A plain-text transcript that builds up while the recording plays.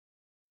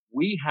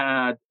we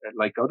had,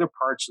 like other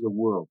parts of the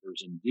world,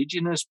 there's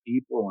indigenous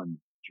people in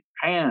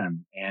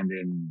Japan and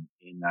in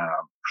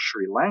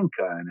Sri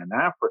Lanka and in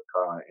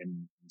Africa and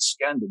in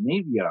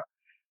Scandinavia,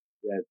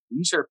 that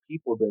these are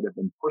people that have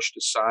been pushed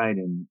aside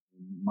and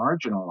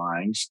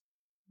marginalized.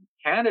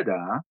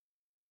 Canada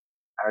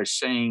are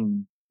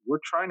saying, we're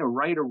trying to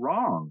right a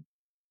wrong.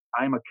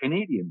 I'm a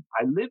Canadian.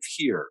 I live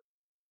here.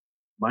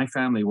 My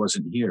family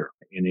wasn't here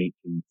in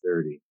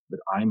 1830, but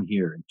I'm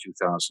here in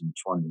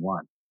 2021,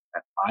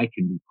 and I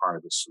can be part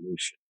of the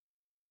solution.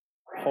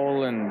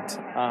 Poland,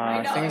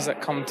 things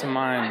that come to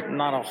mind,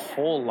 not a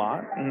whole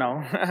lot,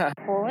 no.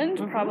 Poland,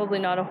 probably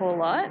not a whole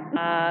lot.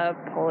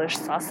 Polish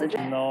sausage.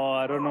 No,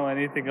 I don't know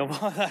anything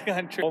about that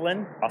country.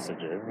 Poland,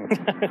 sausages,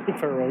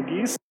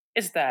 pierogies.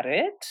 Is that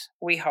it?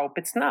 We hope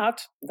it's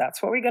not.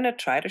 That's what we're going to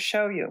try to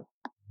show you.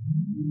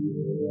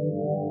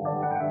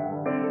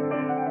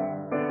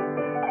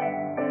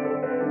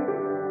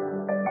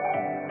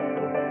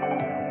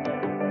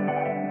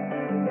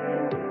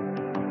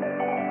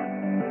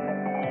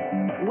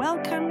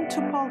 Welcome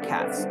to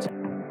Polcast.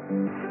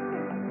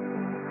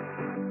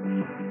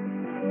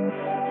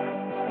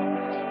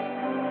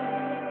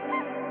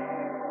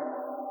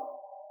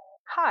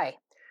 Hi,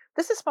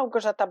 this is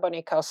Małgorzata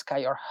Bonikowska,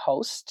 your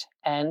host,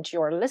 and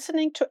you're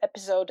listening to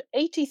episode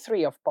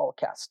 83 of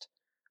Polcast,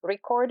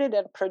 recorded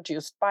and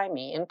produced by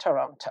me in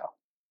Toronto.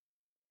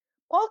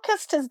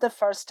 Polcast is the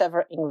first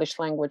ever English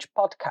language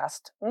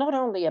podcast, not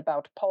only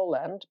about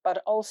Poland,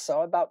 but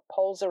also about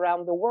Poles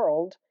around the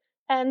world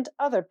and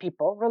other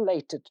people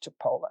related to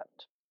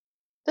Poland.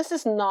 This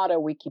is not a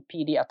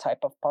Wikipedia type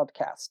of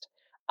podcast.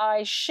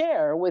 I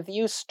share with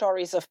you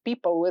stories of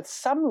people with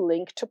some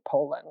link to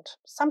Poland,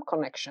 some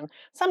connection,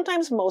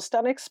 sometimes most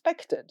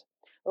unexpected,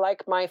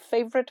 like my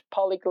favorite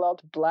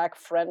polyglot black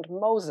friend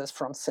Moses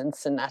from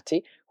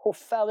Cincinnati, who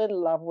fell in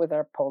love with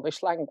our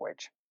Polish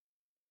language.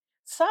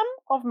 Some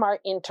of my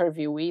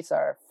interviewees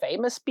are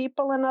famous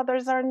people and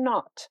others are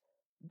not,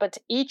 but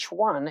each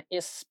one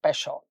is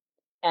special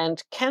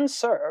and can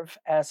serve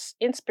as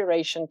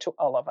inspiration to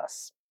all of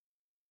us.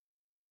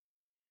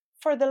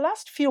 For the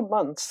last few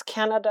months,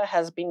 Canada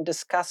has been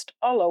discussed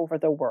all over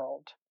the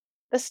world.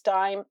 This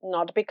time,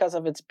 not because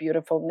of its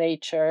beautiful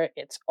nature,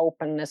 its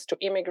openness to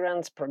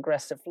immigrants,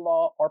 progressive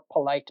law, or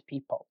polite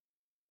people.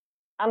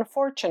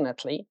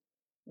 Unfortunately,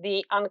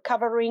 the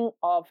uncovering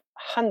of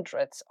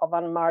hundreds of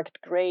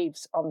unmarked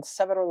graves on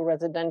several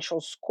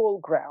residential school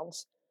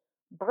grounds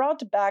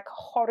brought back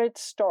horrid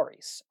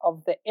stories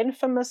of the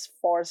infamous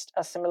forced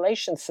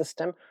assimilation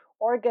system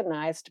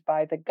organized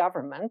by the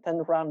government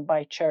and run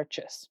by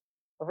churches.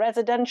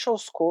 Residential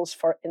schools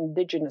for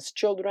indigenous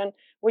children,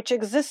 which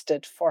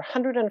existed for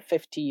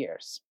 150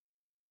 years.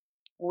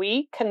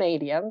 We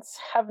Canadians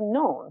have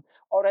known,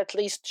 or at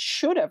least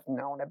should have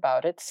known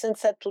about it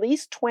since at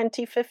least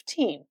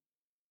 2015,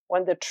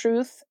 when the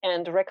Truth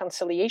and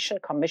Reconciliation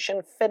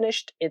Commission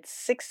finished its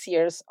 6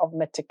 years of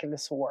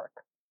meticulous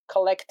work,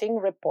 collecting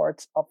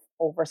reports of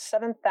over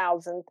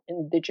 7,000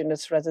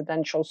 Indigenous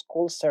residential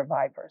school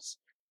survivors,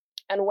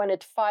 and when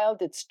it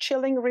filed its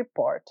chilling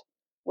report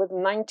with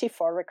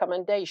 94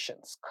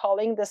 recommendations,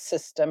 calling the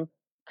system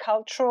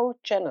cultural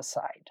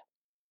genocide.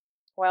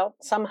 Well,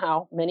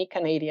 somehow many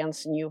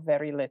Canadians knew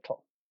very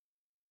little.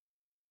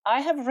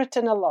 I have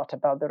written a lot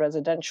about the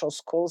residential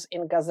schools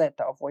in Gazeta,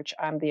 of which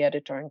I'm the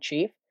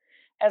editor-in-chief,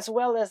 as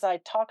well as I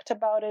talked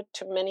about it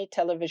to many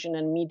television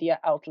and media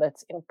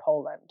outlets in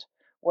Poland,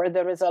 where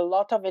there is a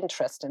lot of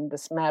interest in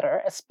this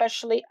matter,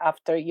 especially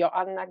after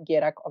Joanna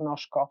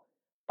Gierak-Onoszko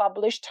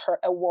published her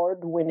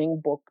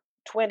award-winning book,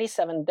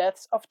 27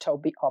 Deaths of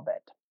Toby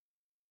Obed.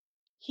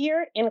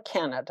 Here in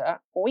Canada,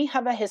 we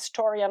have a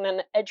historian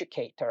and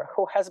educator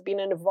who has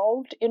been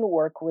involved in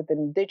work with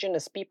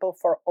Indigenous people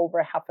for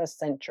over half a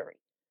century,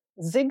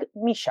 Zig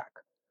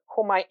Misiak,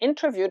 whom I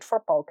interviewed for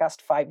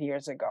Polcast 5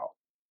 years ago.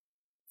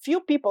 Few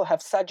people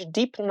have such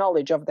deep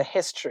knowledge of the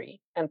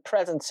history and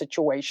present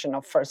situation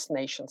of First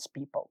Nations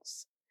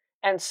peoples,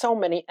 and so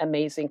many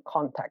amazing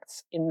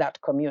contacts in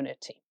that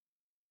community.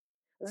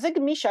 Zig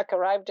Misiak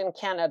arrived in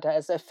Canada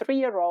as a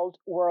 3-year-old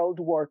World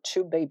War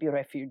II baby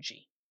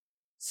refugee.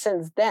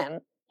 Since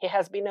then, he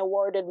has been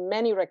awarded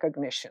many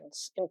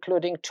recognitions,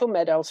 including 2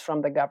 medals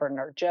from the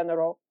Governor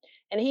General,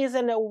 and he is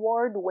an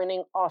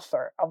award-winning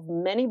author of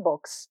many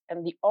books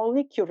and the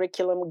only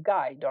curriculum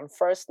guide on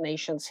First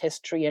Nations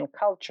history and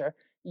culture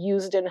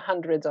used in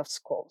hundreds of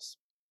schools.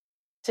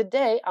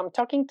 Today, I'm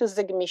talking to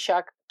Zig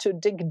Misiak to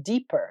dig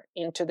deeper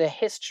into the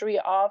history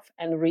of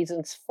and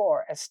reasons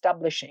for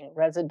establishing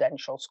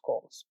residential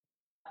schools.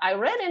 I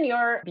read in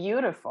your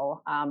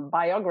beautiful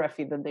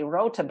biography that they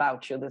wrote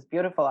about you, this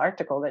beautiful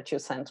article that you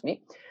sent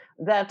me,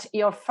 that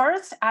your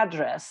first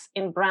address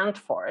in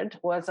Brantford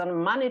was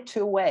on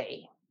Manitou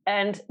Way.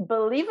 And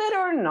believe it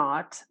or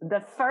not,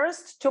 the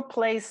first 2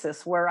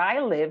 places where I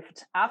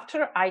lived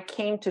after I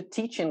came to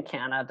teach in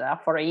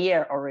Canada for a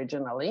year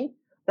originally,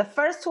 the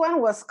first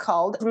one was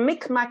called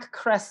Micmac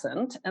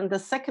Crescent, and the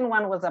second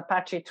one was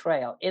Apache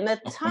Trail in a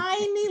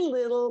tiny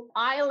little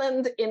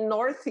island in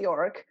North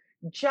York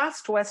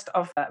just west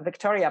of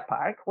Victoria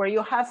Park, where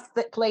you have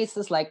the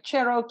places like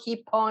Cherokee,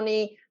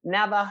 Pawnee,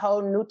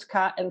 Navajo,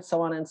 Nootka, and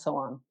so on and so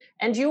on.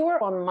 And you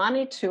were on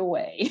Manitou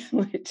Way,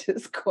 which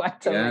is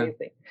quite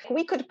amazing.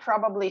 We could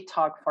probably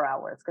talk for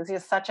hours because you're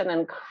such an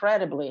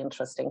incredibly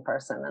interesting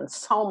person and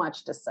so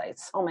much to say,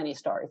 so many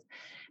stories.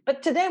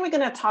 But today we're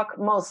going to talk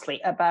mostly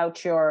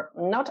about your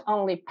not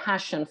only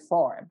passion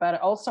for,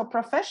 but also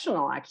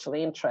professional,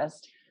 actually,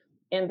 interest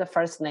in the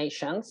First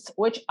Nations,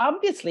 which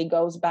obviously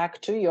goes back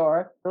to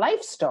your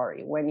life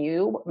story when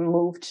you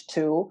moved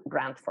to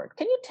Brantford.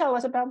 Can you tell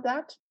us about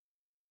that?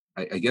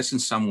 I guess in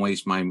some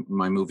ways my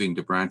moving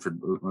to Brantford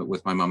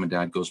with my mom and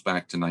dad goes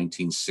back to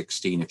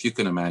 1916, if you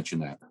can imagine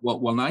that. Well,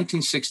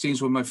 1916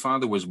 is when my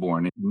father was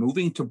born.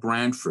 Moving to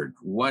Brantford,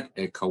 what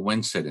a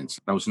coincidence.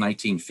 That was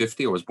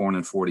 1950. I was born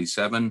in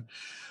 47.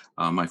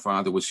 My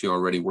father was here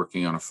already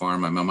working on a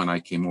farm. My mom and I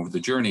came over. The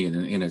journey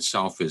in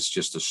itself is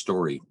just a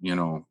story, you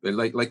know,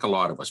 like a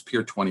lot of us.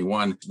 Pier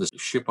 21, the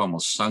ship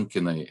almost sunk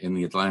in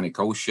the Atlantic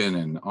Ocean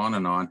and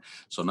on.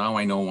 So now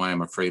I know why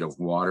I'm afraid of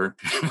water.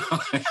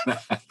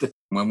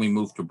 When we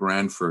moved to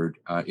Brantford,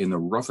 in the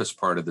roughest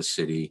part of the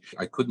city,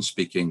 I couldn't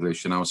speak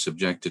English and I was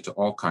subjected to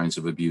all kinds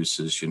of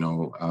abuses, you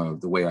know,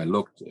 the way I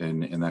looked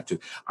and that too.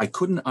 I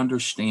couldn't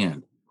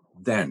understand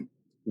then.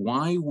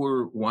 Why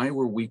were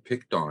we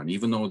picked on,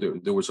 even though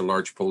there was a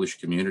large Polish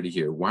community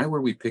here? Why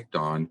were we picked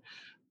on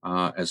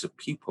as a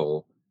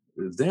people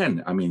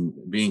then? I mean,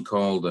 being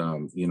called,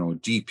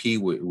 DP,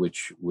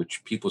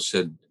 which people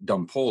said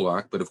dumb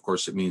Polak, but of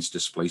course it means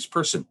displaced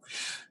person.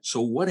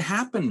 So what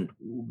happened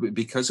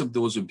because of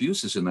those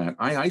abuses in that?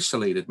 I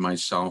isolated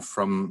myself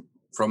from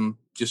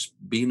just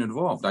being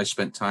involved. I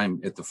spent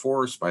time at the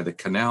forest by the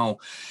canal,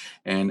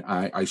 and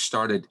I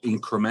started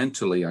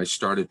incrementally. I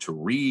started to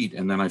read,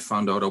 and then I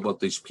found out about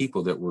these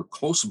people that were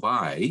close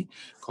by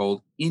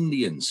called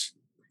Indians.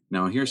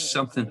 Now, here's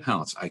something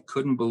else. I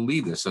couldn't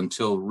believe this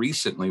until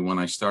recently when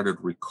I started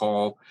to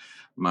recall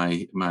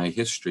my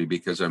history,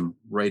 because I'm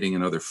writing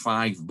another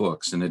 5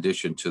 books in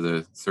addition to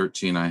the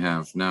 13 I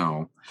have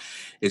now,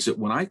 is that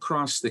when I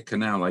crossed the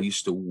canal, I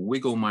used to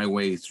wiggle my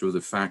way through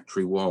the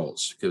factory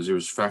walls because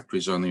there's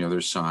factories on the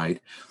other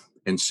side.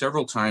 And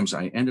several times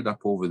I ended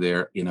up over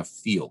there in a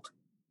field.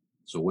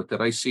 So what did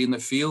I see in the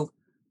field?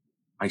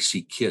 I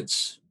see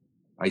kids.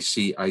 I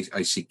see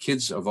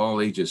kids of all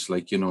ages.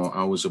 Like, you know,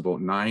 I was about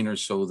 9 or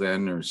so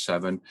then, or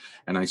 7,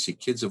 and I see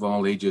kids of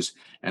all ages,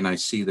 and I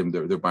see them.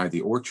 They're by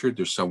the orchard.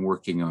 There's some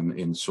working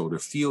in sort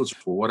of fields.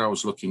 Well, what I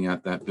was looking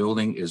at, that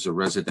building is a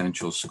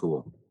residential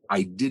school.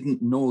 I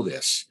didn't know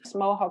this.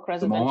 Mohawk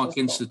Residential The Mohawk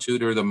School.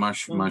 Institute or the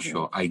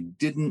Musho. I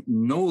didn't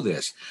know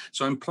this.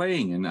 So I'm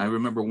playing, and I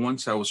remember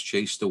once I was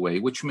chased away,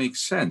 which makes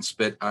sense,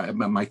 but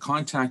my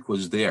contact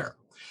was there.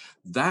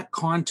 That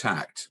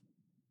contact,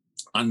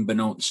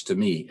 unbeknownst to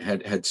me,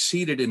 had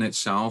seeded in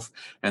itself.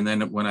 And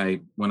then when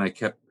I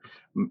kept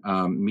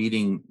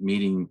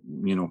meeting,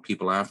 you know,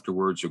 people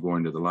afterwards or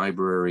going to the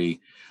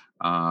library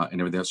and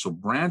everything else. So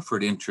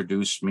Brantford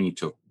introduced me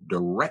to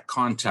direct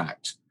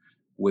contact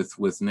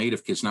with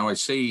Native kids. Now I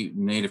say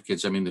Native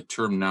kids, I mean, the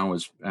term now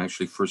is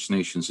actually First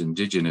Nations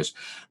Indigenous.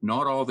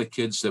 Not all the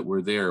kids that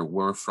were there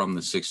were from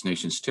the Six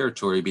Nations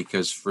territory,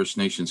 because First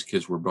Nations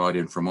kids were brought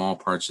in from all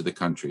parts of the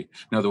country.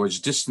 In other words,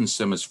 distance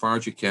them as far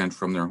as you can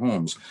from their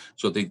homes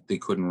so they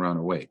couldn't run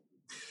away.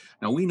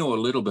 Now, we know a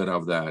little bit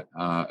of that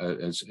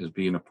as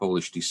being of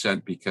Polish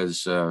descent,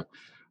 because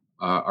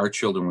our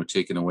children were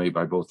taken away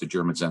by both the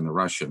Germans and the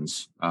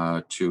Russians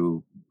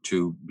to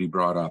be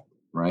brought up.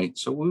 Right.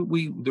 So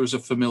there's a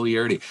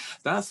familiarity.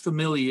 That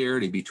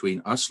familiarity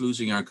between us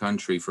losing our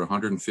country for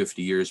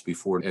 150 years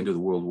before the end of the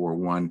World War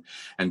I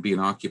and being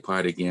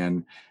occupied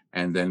again,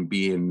 and then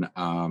being,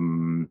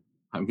 I'm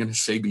going to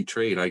say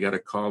betrayed. I got to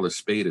call a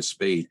spade,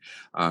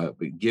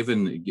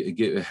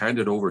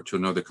 handed over to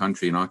another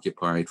country and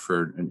occupied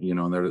for, you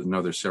know,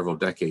 another several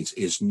decades,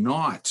 is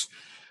not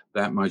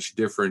that much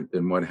different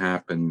than what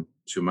happened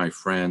to my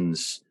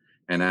friends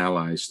and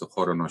allies, the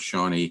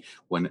Haudenosaunee,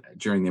 when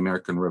during the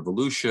American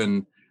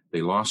Revolution,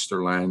 they lost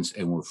their lands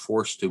and were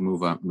forced to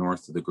move up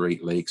north of the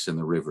Great Lakes and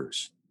the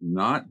rivers.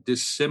 Not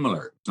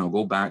dissimilar. I'll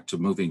go back to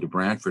moving to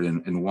Brantford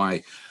and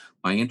why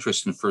my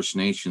interest in First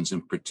Nations,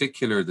 in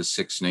particular the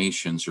Six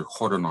Nations, or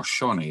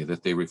Haudenosaunee,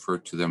 that they refer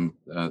to them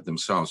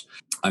themselves.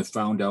 I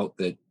found out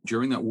that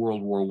during that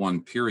World War I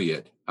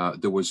period,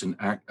 there was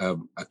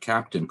a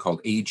captain called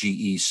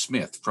A.G.E.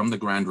 Smith from the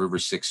Grand River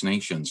Six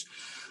Nations,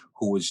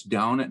 who was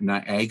down at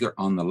Niagara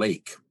on the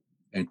Lake.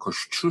 And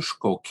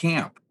Kosciuszko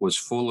Camp was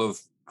full of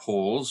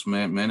Poles,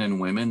 men and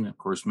women, of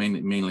course,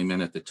 mainly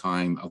men at the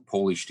time, of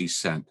Polish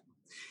descent.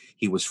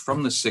 He was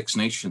from the Six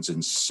Nations,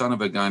 and son of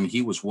a gun,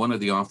 he was one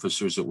of the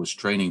officers that was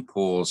training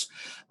Poles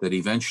that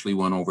eventually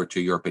went over to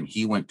Europe, and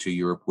he went to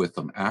Europe with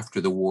them.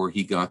 After the war,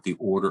 he got the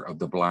Order of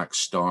the Black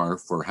Star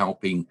for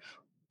helping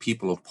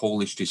people of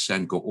Polish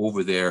descent go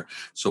over there.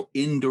 So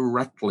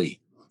indirectly,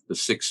 the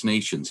Six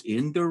Nations,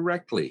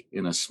 indirectly,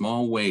 in a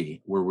small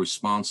way, were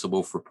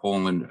responsible for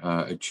Poland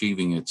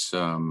achieving its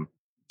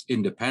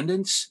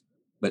independence,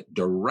 but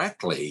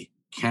directly,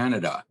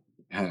 Canada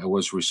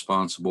was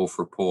responsible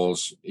for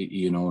Poles,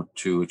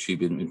 to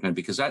achieve independence,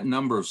 because that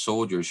number of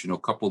soldiers,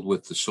 coupled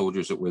with the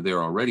soldiers that were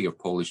there already of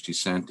Polish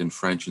descent and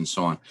French and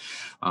so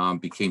on,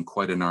 became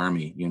quite an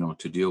army,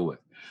 to deal with.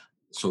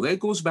 So that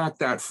goes back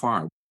that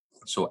far.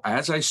 So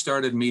as I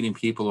started meeting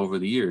people over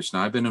the years,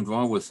 now I've been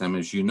involved with them,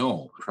 as you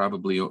know,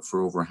 probably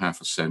for over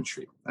half a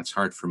century. That's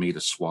hard for me to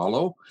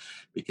swallow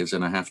because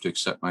then I have to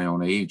accept my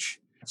own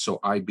age. So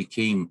I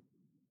became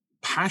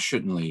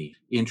passionately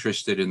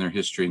interested in their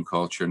history and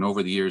culture. And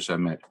over the years, I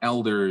met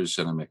elders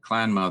and I met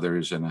clan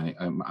mothers. And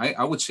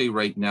I would say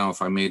right now,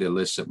 if I made a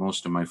list, that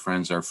most of my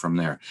friends are from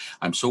there.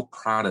 I'm so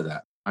proud of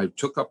that. I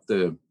took up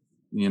the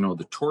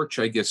torch,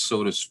 I guess,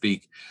 so to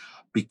speak,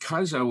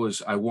 because I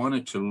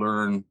wanted to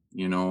learn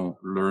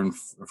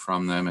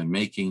from them and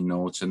making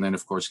notes. And then,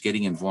 of course,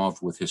 getting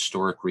involved with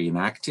historic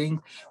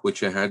reenacting,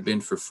 which I had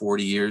been for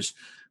 40 years,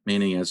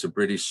 meaning as a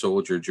British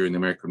soldier during the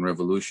American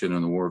Revolution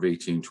and the War of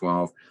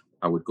 1812.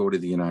 I would go to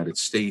the United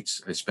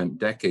States. I spent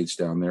decades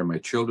down there. My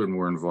children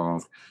were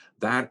involved.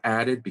 That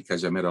added,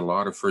 because I met a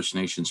lot of First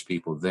Nations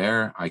people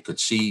there, I could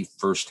see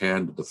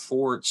firsthand the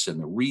forts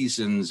and the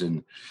reasons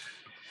and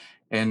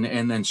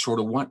then sort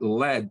of what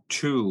led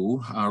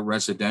to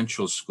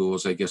residential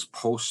schools, I guess,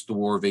 post the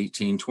War of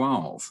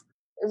 1812.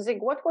 Zig,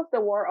 what was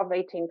the War of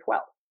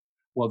 1812?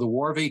 Well, the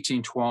War of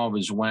 1812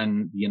 is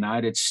when the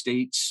United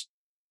States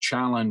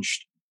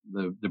challenged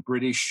the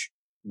British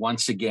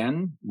once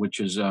again, which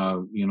is,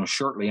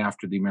 shortly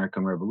after the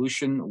American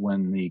Revolution,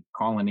 when the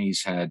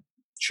colonies had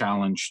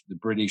challenged the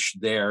British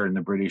there and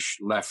the British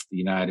left the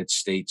United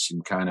States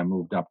and kind of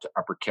moved up to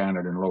Upper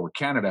Canada and Lower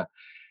Canada.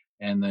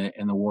 And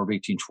the War of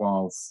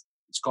 1812,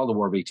 it's called the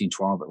War of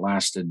 1812. It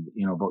lasted,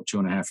 about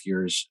 2.5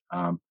 years.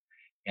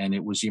 And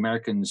it was the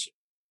Americans,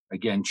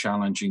 again,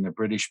 challenging the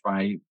British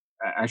by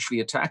actually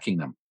attacking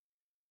them.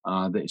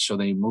 So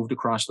they moved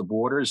across the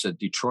borders at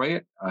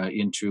Detroit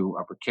into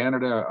Upper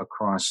Canada,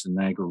 across the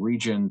Niagara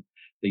region.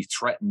 They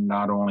threatened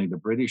not only the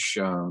British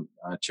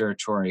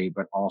territory,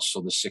 but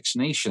also the Six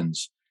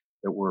Nations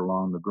that were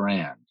along the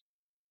Grand.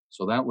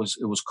 So it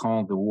was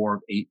called the War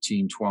of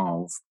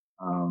 1812.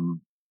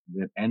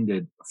 That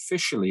ended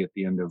officially at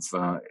the end of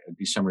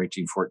December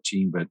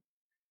 1814, but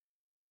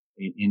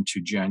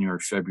into January,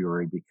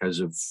 February,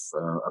 because of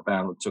a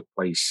battle that took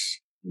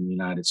place in the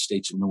United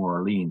States in New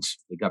Orleans.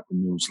 They got the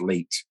news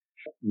late.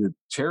 The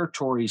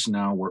territories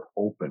now were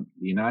open.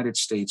 The United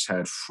States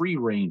had free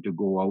reign to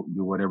go out and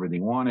do whatever they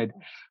wanted.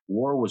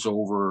 War was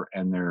over,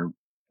 and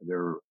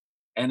their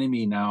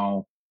enemy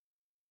now,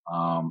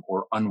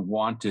 or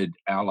unwanted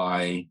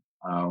ally,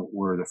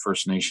 were the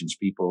First Nations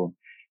people.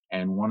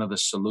 And one of the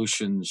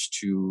solutions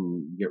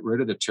to get rid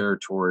of the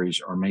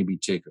territories, or maybe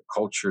take a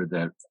culture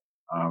that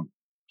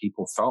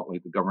people felt,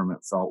 like the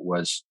government felt,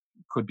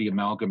 could be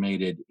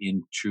amalgamated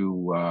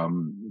into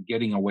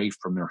getting away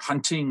from their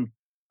hunting,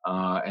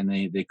 and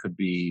they could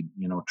be,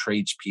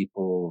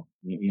 tradespeople,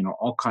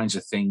 all kinds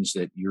of things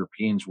that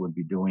Europeans would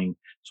be doing.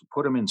 So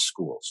put them in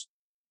schools.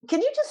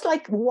 Can you just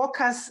walk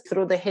us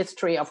through the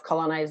history of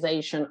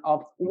colonization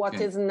of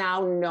what is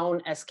now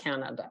known as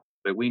Canada?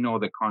 But we know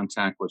that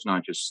contact was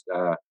not just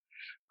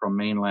from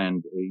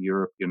mainland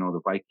Europe.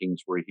 The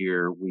Vikings were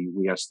here.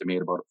 We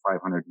estimate about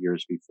 500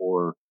 years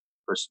before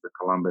Christopher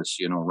Columbus,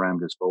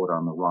 rammed his boat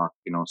on the rock,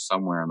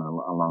 somewhere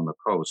along the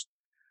coast.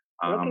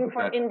 Looking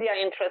for India,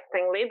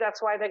 interestingly.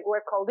 That's why they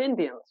were called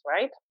Indians,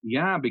 right?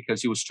 Yeah,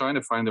 because he was trying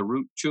to find the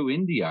route to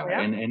India,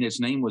 and his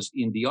name was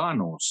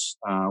Indianos,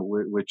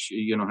 which,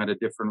 had a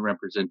different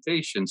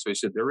representation. So he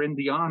said, they're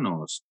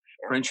Indianos.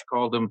 Yeah. French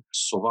called them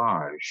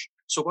Sauvage.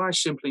 Sauvage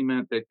simply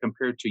meant that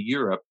compared to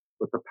Europe,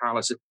 with the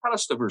Palace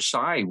de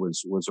Versailles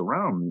was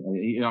around.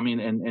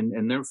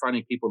 And they're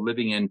finding people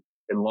living in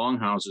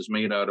longhouses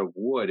made out of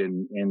wood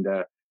and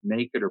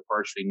naked or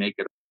partially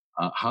naked.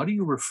 How do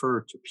you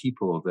refer to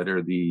people that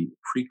are the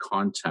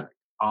pre-contact?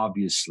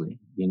 Obviously,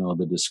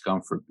 the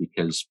discomfort,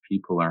 because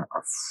people are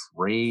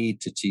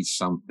afraid to teach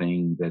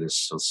something that is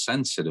so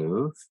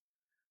sensitive,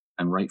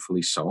 and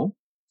rightfully so.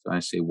 So I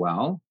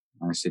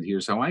say,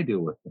 here's how I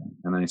deal with it.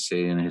 And I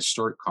say, in a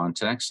historic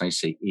context, I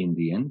say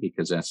Indian,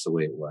 because that's the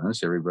way it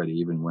was. Everybody,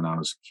 even when I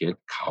was a kid,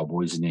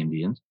 cowboys and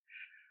Indians,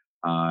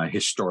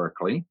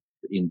 historically,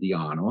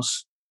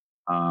 Indianos.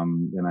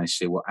 Then I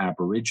say,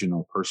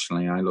 Aboriginal.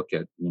 Personally, I look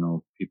at,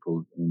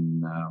 people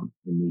in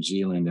New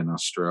Zealand and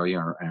Australia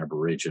are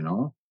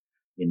Aboriginal.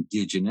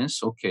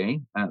 Indigenous,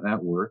 okay,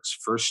 that works.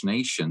 First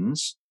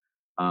Nations,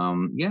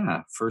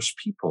 First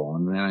People.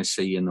 And then I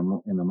say in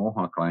the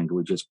Mohawk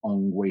language, it's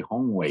Ongwe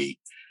Hongwe,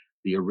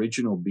 the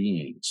original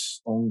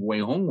beings.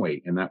 Ongwe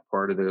Hongwe in that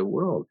part of the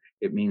world.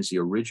 It means the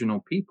original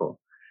people.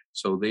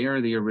 So they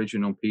are the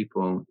original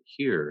people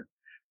here.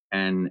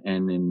 And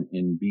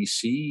in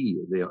BC,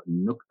 the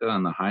Nukta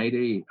and the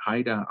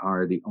Haida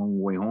are the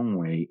Ongwe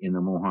Hongwe in the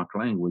Mohawk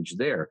language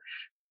there.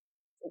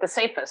 The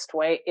safest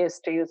way is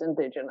to use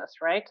Indigenous,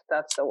 right?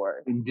 That's the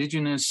word.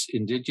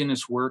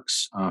 Indigenous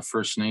works.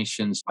 First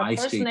Nations.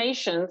 First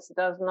Nations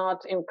does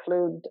not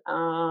include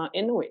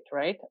Inuit,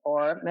 right?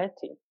 Or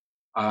Métis.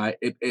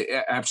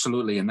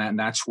 Absolutely, and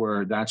that's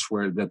where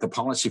the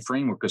policy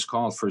framework is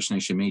called First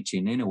Nation, Métis,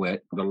 and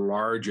Inuit. The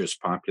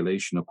largest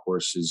population, of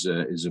course, is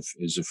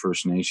the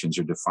First Nations,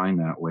 are defined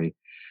that way.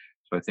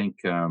 So I think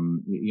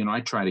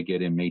I try to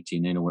get in Métis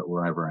and Inuit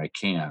wherever I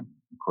can.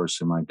 Of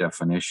course, in my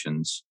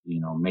definitions,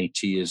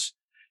 Métis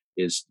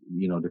is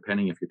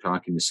depending if you're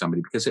talking to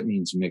somebody, because it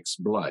means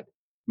mixed blood.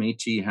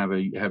 Métis have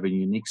a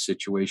unique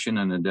situation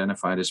and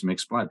identified as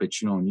mixed blood, but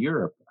in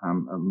Europe,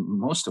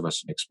 most of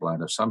us mixed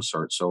blood of some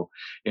sort. So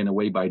in a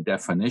way, by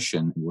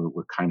definition,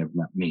 we're kind of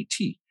not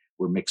Métis.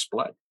 We're mixed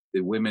blood.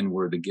 The women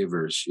were the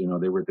givers.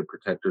 They were the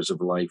protectors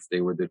of life.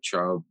 They were the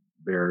child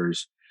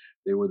bearers.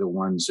 They were the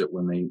ones that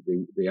when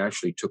they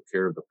actually took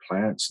care of the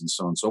plants and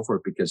so on and so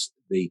forth, because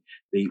they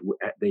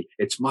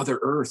it's Mother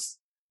Earth.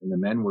 And the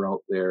men were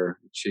out there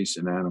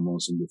chasing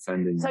animals and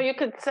defending. So you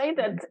could say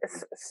that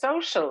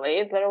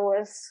socially there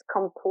was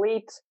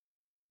complete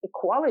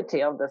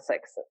equality of the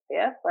sexes.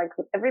 Yes, like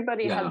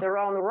everybody had their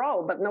own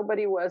role, but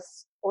nobody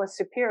was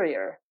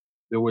superior.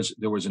 There was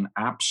an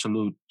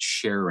absolute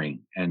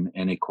sharing and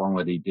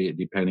equality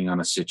depending on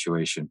a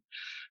situation.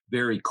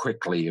 Very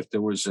quickly, if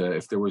there was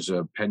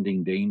a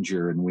pending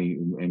danger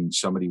and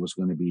somebody was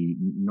going to be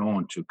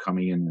known to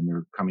coming in and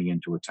they're coming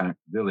in to attack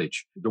the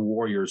village, the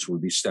warriors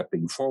would be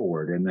stepping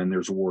forward, and then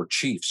there's war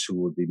chiefs who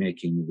would be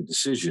making the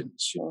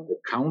decisions. The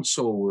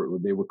council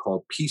they were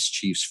called peace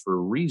chiefs for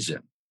a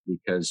reason,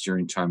 because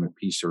during time of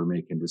peace they were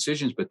making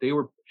decisions, but they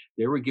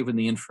were given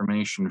the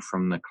information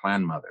from the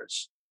clan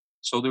mothers.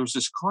 So there was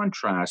this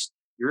contrast.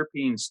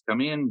 Europeans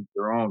come in,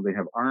 they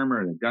have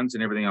armor and guns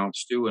and everything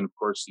else too. And of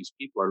course, these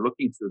people are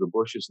looking through the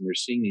bushes and they're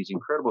seeing these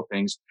incredible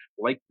things,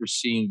 like they're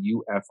seeing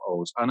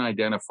UFOs,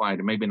 unidentified,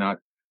 maybe not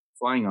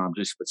flying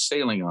objects, but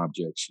sailing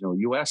objects,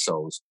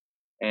 USOs.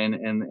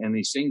 And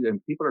these things, and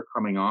people are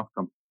coming off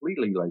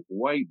completely like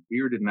white,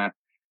 bearded and that.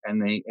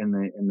 And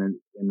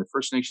the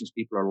First Nations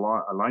people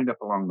are lined up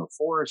along the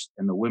forest,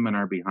 and the women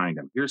are behind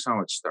them. Here's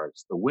how it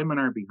starts. The women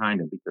are behind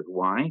them because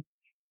why?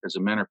 Because the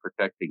men are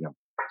protecting them.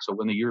 So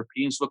when the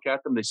Europeans look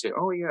at them, they say,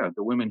 oh, yeah,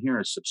 the women here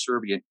are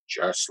subservient,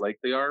 just like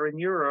they are in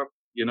Europe,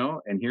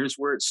 and here's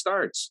where it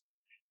starts.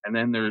 And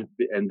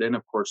then,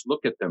 of course,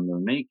 look at them. They're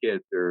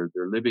naked. They're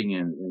living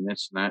in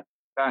this and that.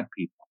 Bad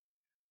people.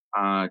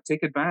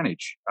 Take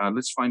advantage.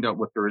 Let's find out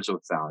what there is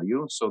of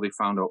value. So they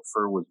found out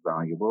fur was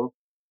valuable.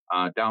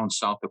 Down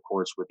south, of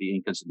course, with the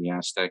Incas and the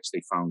Aztecs,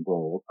 they found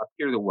gold. Up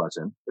here, there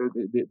wasn't.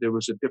 There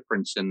was a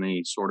difference in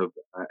the sort of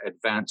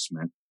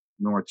advancement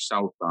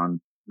north-south on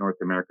North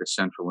America,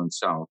 Central and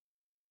South.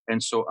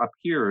 And so up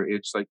here,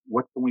 it's like,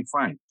 what can we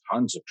find?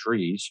 Tons of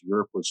trees.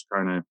 Europe was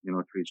kind of,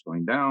 trees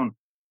going down.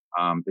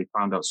 They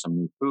found out some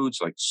new foods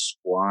like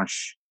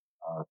squash,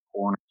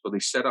 corn. So they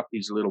set up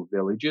these little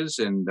villages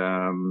and,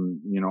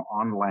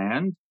 on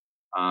land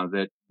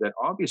that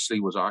obviously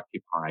was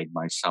occupied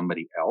by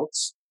somebody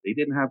else. They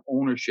didn't have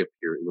ownership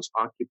here. It was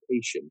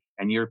occupation.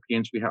 And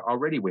Europeans, we had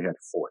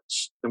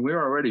forts. And we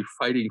were already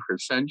fighting for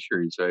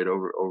centuries, right,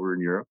 over in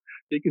Europe.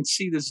 They can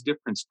see this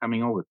difference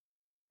coming over.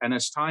 And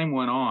as time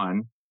went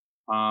on,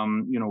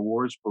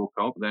 wars broke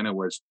out. Then it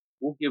was,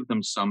 we'll give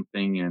them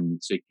something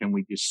and say, can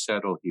we just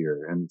settle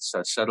here? And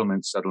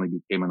settlement suddenly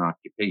became an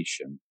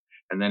occupation.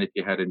 And then if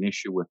you had an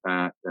issue with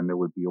that, then there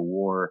would be a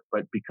war.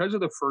 But because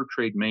of the fur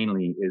trade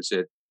mainly, is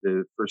that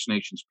the First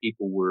Nations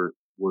people were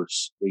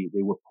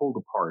pulled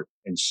apart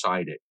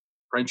inside it.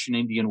 French and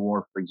Indian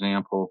War, for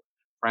example,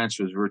 France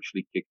was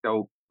virtually kicked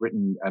out.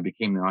 Britain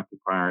became the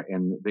occupier,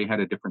 and they had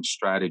a different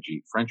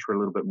strategy. French were a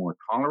little bit more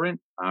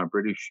tolerant.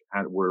 British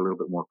were a little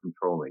bit more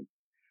controlling.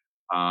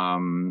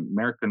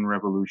 American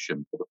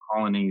Revolution, the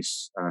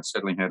colonies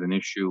suddenly had an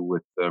issue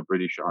with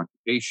British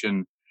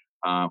occupation.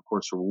 Of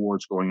course, there were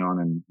wars going on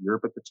in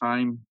Europe at the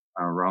time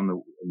around the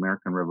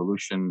American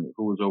Revolution.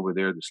 Who was over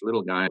there? This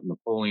little guy,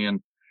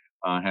 Napoleon,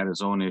 had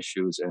his own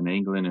issues, and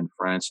England and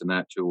France and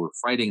that too were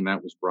fighting.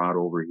 That was brought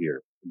over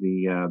here.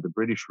 The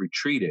British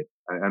retreated.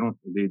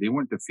 They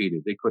weren't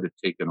defeated. They could have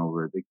taken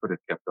over. They could have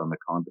kept on the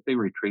colony, but they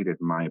retreated,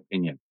 in my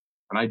opinion.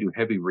 And I do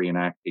heavy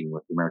reenacting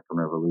with the American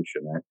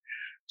Revolution. Right?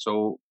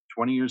 So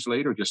 20 years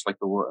later, just like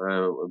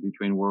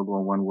between World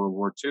War I, World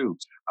War II,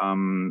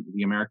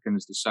 the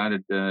Americans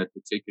decided to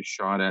take a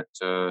shot at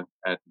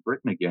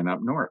Britain again up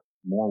north.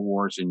 More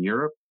wars in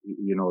Europe.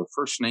 The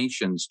First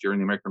Nations during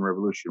the American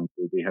Revolution,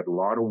 they had a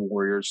lot of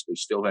warriors. They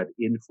still had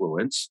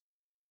influence,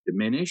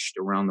 diminished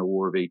around the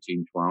War of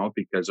 1812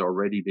 because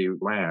already the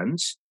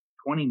lands,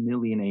 20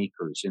 million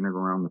acres in and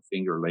around the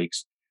Finger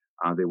Lakes,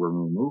 they were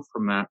removed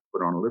from that,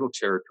 put on little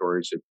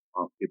territories that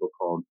people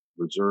called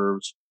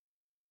reserves.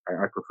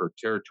 I prefer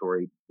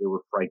territory. They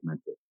were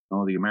fragmented.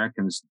 The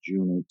Americans,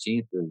 June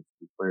 18th,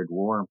 declared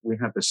war. We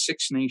have the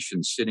Six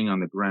Nations sitting on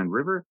the Grand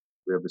River.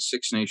 We have the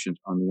Six Nations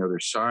on the other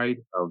side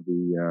of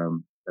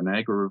the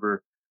Niagara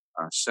River,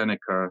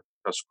 Seneca,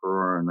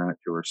 Tuscarora, and that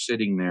who are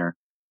sitting there.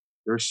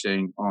 They're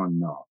saying, oh,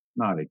 no,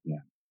 not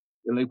again.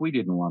 Like, we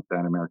didn't want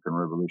that American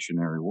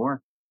Revolutionary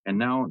War. And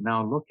now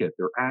look they're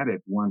at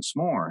it once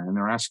more, and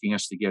they're asking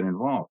us to get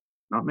involved.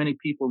 Not many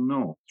people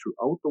know.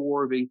 Throughout the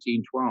War of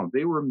 1812,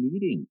 they were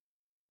meeting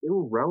they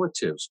were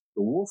relatives.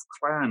 The Wolf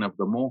clan of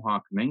the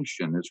Mohawk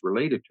Nation is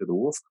related to the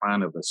Wolf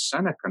clan of the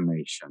Seneca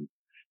Nation,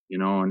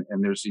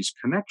 and there's these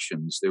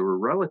connections. They were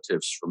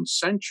relatives from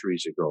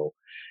centuries ago,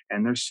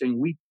 and they're saying,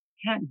 we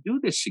can't do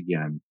this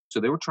again. So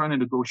they were trying to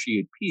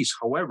negotiate peace.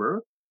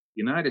 However,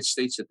 the United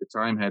States at the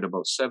time had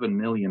about 7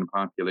 million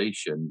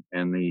population,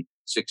 and the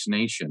Six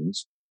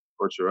Nations, of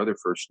course, or other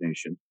First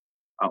Nation,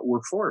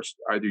 were forced.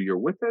 Either you're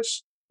with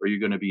us or you're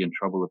going to be in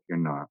trouble if you're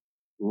not.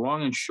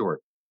 Long and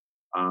short,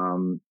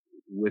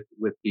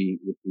 with the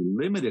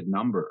limited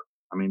number,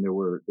 I mean, there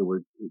were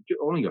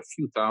only a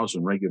few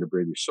thousand regular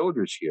British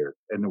soldiers here,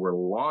 and there were a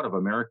lot of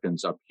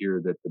Americans up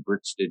here that the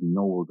Brits didn't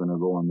know were going to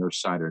go on their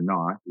side or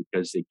not,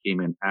 because they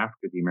came in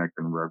after the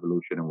American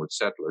Revolution and were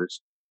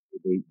settlers.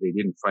 They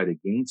didn't fight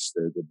against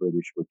the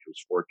British, which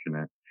was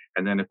fortunate.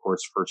 And then, of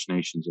course, First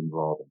Nations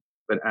involved.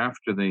 But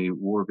after the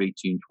War of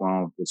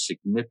 1812, the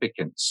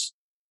significance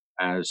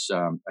as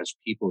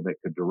people that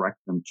could direct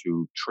them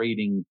to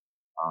trading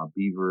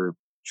beaver,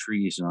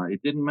 trees,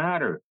 it didn't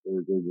matter.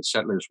 The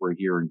settlers were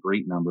here in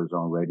great numbers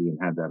already and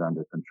had that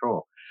under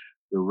control.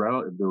 The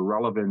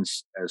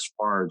relevance as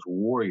far as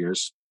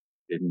warriors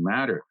didn't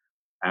matter.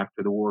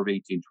 After the War of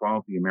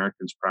 1812, the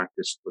Americans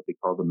practiced what they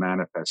call the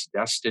manifest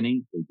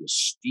destiny. They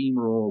just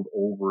steamrolled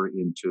over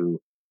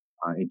into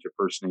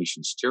First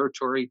Nations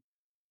territory.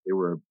 They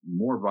were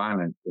more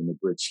violent than the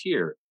Brits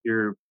here.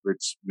 Here,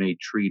 Brits made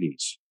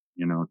treaties.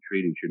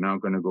 Treaties. You're now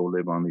going to go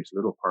live on these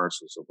little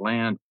parcels of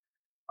land.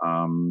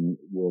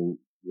 We'll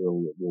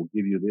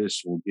give you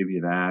this. We'll give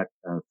you that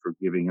for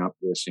giving up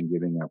this and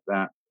giving up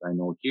that. I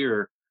know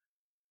here,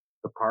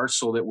 the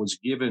parcel that was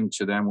given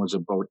to them was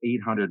about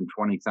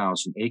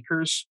 820,000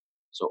 acres.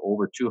 So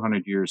over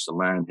 200 years, the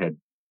land had,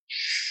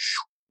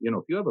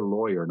 if you have a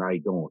lawyer and I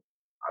don't,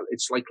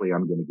 it's likely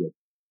I'm going to get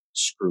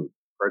screwed,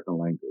 pardon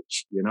the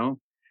language,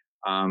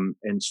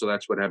 and so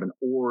that's what happened.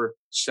 Or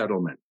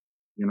settlement,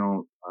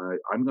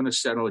 I'm going to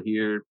settle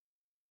here,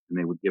 and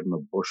they would give them a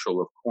bushel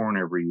of corn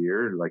every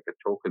year, like a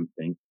token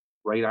thing.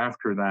 Right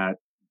after that,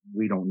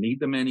 we don't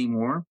need them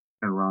anymore.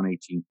 And around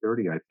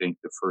 1830, I think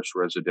the first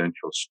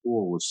residential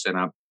school was set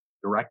up,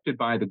 directed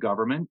by the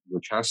government,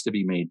 which has to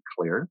be made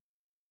clear.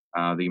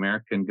 The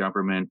American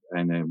government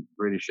and the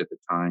British at the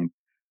time,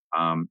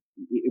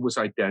 it was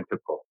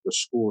identical. The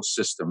school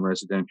system,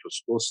 residential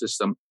school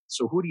system.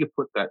 So who do you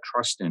put that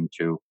trust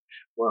into?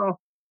 Well,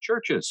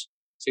 churches.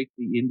 Take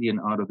the Indian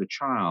out of the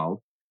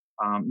child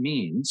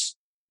means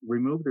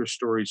remove their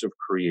stories of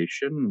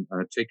creation,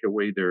 take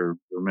away their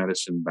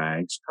medicine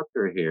bags, cut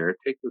their hair,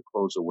 take their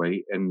clothes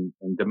away, and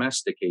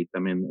domesticate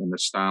them in the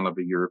style of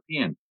a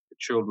European. The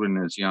children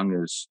as young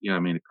as, a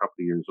couple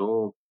of years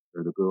old,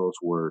 or the girls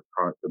were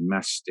taught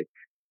domestic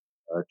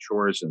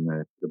chores, and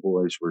the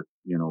boys were,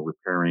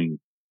 repairing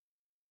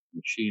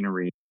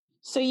machinery.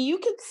 So you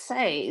could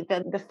say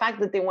that the fact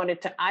that they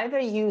wanted to either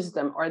use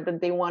them or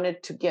that they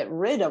wanted to get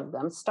rid of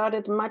them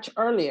started much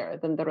earlier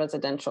than the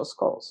residential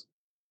schools.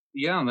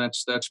 Yeah,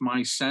 that's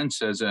my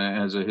sense as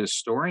a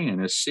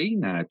historian, is seeing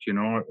that,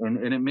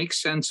 and it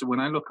makes sense when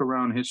I look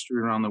around history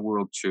around the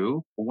world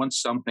too. Once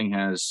something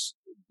has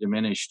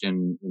diminished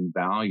in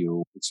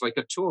value, it's like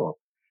a tool.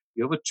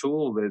 You have a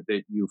tool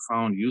that you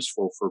found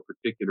useful for a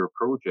particular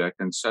project,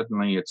 and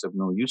suddenly it's of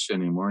no use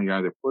anymore. You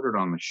either put it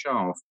on the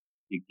shelf,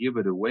 you give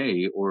it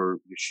away, or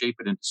you shape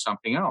it into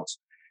something else.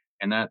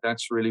 And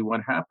that's really what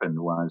happened.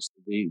 Was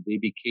they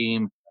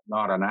became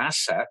not an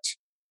asset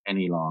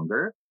any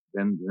longer.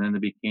 Then they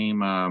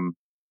became a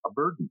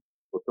burden.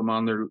 Put them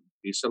on their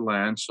piece of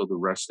land so the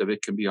rest of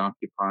it can be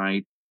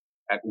occupied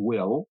at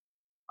will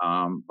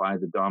by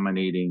the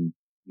dominating,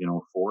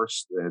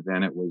 force.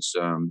 Then it was,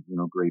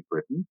 Great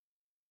Britain.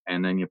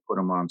 And then you put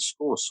them on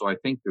schools. So I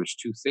think there's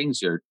two things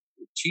there.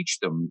 Teach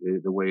them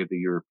the way of the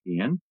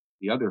European.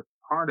 The other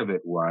part of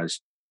it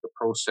was the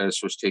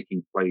process was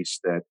taking place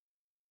that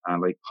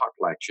like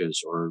potlatches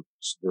or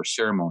their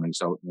ceremonies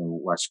out in the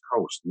West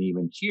Coast. And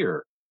even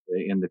here,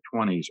 in the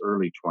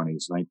early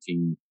 20s,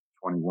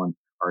 1921,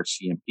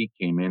 RCMP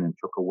came in and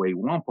took away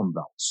wampum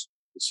belts.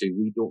 They say,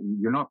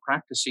 you're not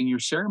practicing your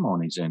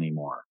ceremonies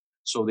anymore.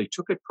 So they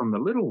took it from the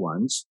little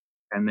ones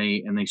and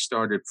they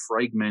started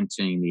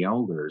fragmenting the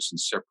elders and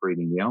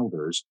separating the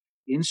elders,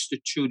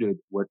 instituted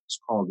what's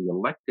called the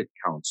elected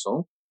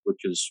council,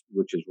 which is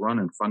run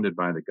and funded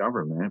by the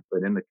government.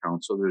 But in the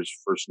council, there's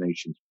First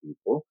Nations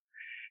people.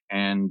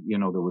 And,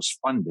 there was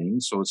funding.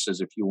 So it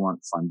says, if you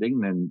want funding,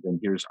 then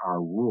here's our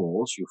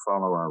rules. You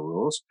follow our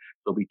rules.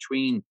 So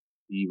between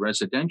the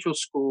residential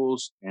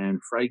schools and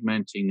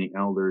fragmenting the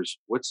elders,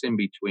 what's in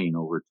between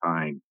over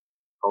time?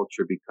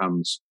 Culture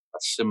becomes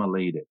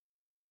assimilated.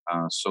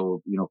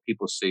 So,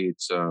 people say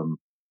it's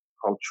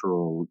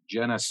cultural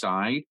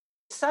genocide.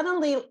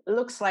 Suddenly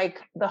looks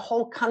like the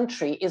whole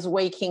country is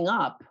waking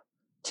up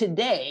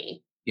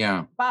today.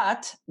 Yeah.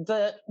 But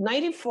the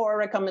 94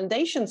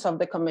 recommendations of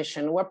the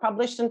commission were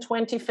published in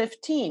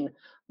 2015.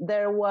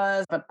 There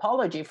was an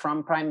apology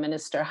from Prime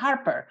Minister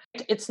Harper.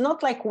 It's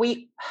not like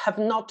we have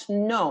not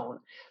known.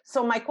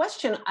 So my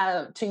question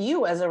to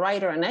you as a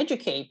writer and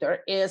educator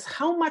is,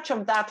 how much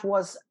of that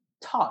was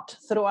taught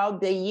throughout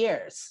the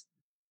years?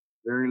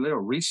 Very little.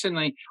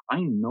 Recently,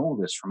 I know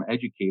this from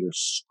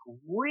educators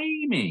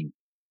screaming,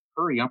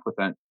 hurry up with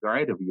that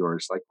guide of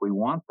yours. Like, we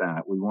want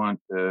that. We want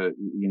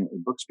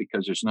books,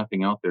 because there's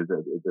nothing out there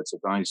that's a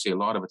value. See, a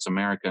lot of it's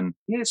American.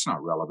 Yeah, it's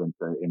not relevant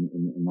in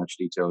much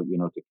detail,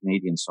 to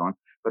Canadians, so on.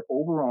 But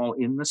overall,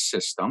 in the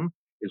system,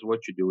 is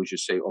what you do is you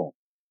say,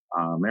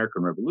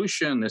 American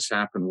Revolution, this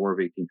happened, War of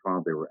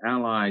 1812, they were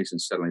allies,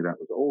 and suddenly that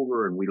was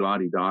over, and we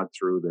la-di-da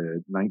through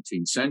the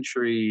 19th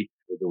century.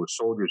 There were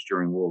soldiers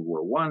during World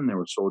War I, there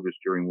were soldiers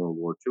during World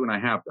War II, and I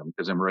have them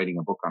because I'm writing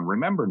a book on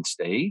Remembrance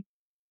Day.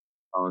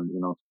 It's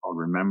called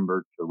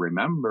Remember to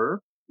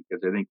Remember,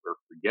 because I think we're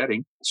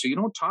forgetting. So you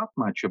don't talk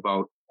much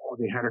about,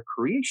 they had a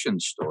creation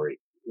story.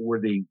 Were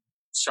they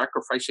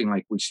sacrificing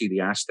like we see the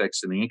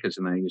Aztecs and the Incas,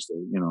 and they used to,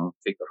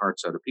 take the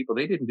hearts out of people?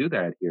 They didn't do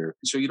that here.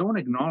 So you don't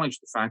acknowledge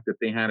the fact that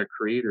they had a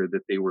creator,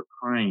 that they were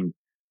kind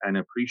and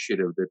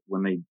appreciative, that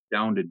when they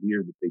downed a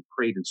deer, that they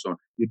prayed and so on.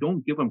 You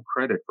don't give them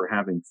credit for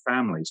having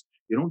families.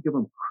 You don't give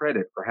them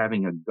credit for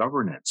having a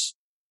governance.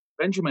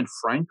 Benjamin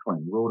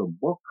Franklin wrote a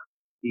book.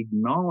 He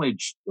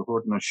acknowledged the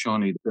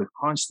Haudenosaunee, the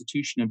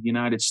Constitution of the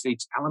United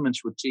States.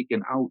 Elements were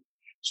taken out.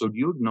 So do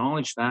you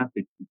acknowledge that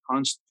the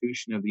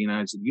Constitution of the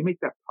United States, do you make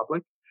that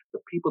public? The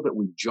people that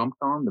we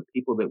jumped on, the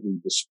people that we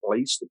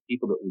displaced, the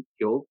people that we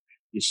killed,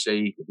 you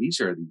say, these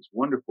are these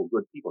wonderful,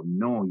 good people.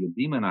 No, you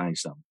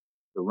demonize them.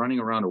 They're running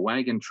around a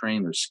wagon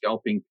train. They're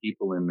scalping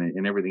people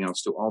and everything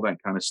else, do all that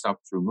kind of stuff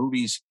through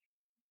movies.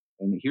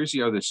 And here's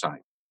the other side.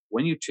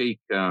 When you take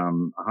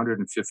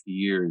 150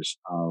 years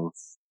of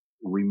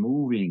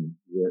removing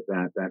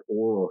that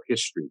oral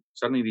history,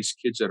 suddenly these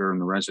kids that are in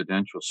the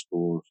residential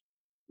schools,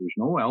 there's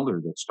no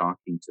elder that's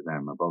talking to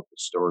them about the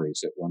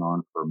stories that went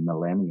on for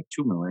millennia,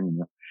 2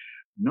 millennia.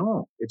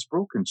 No, it's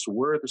broken. So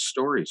where are the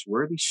stories?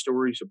 Where are these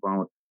stories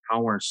about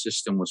how our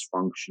system was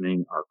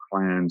functioning, our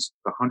clans,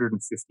 the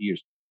 150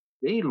 years?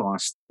 They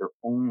lost their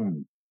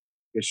own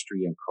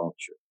history and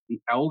culture.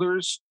 The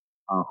elders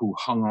who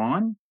hung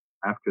on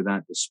after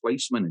that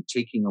displacement and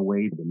taking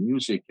away the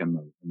music and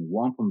the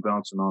wampum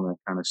belts and all that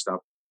kind of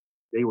stuff,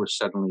 they were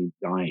suddenly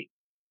dying,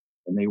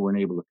 and they weren't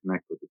able to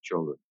connect with the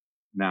children.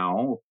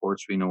 Now, of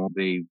course, we know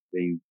they've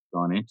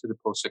gone into the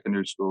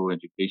post-secondary school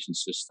education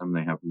system.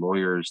 They have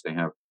lawyers. They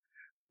have,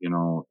 you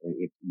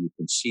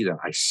can see that.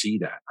 I see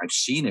that. I've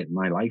seen it in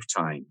my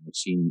lifetime. I've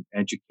seen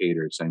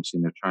educators. I've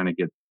seen they're trying to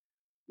get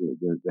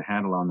the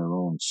handle on their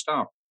own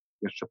stuff.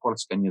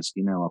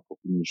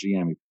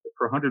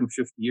 For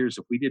 150 years,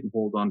 if we didn't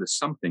hold on to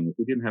something, if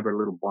we didn't have our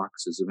little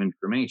boxes of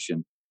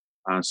information,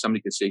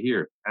 somebody could say,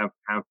 here, have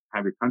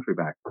your country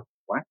back.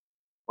 What?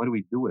 What do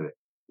we do with it?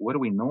 What do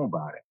we know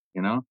about it?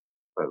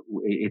 But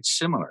it's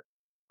similar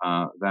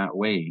that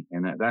way.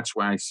 And that's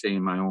why I say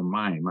in my own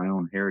mind, my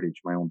own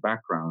heritage, my own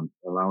background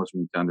allows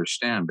me to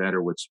understand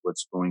better what's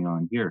going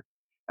on here.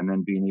 And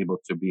then being able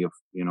to be a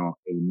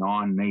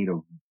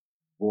non-native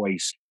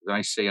voice. As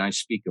I say, I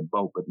speak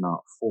about, but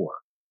not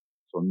for.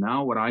 So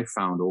now what I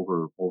found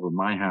over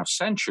my half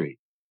century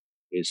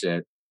is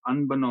that,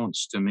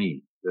 unbeknownst to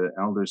me, the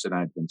elders that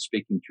I'd been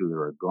speaking to that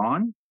are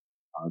gone,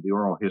 the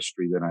oral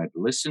history that I'd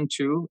listened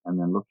to, and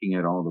then looking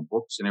at all the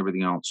books and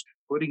everything else,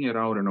 putting it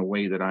out in a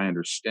way that I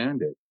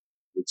understand it,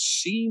 it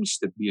seems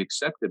to be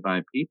accepted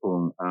by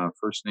people,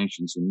 First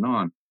Nations and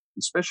non,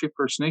 especially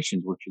First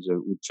Nations, which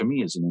to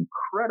me is an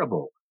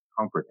incredible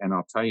comfort. And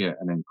I'll tell you,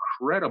 an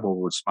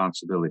incredible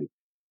responsibility.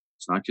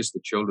 It's not just the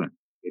children.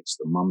 It's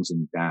the mums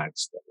and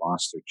dads that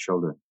lost their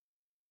children,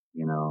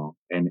 and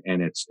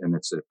it's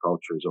the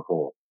culture as a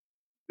whole.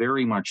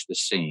 Very much the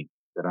same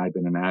that I've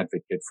been an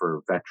advocate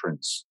for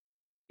veterans,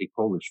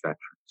 Polish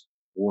veterans,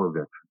 war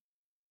veterans.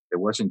 It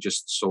wasn't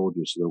just the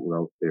soldiers that were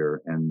out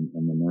there and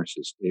the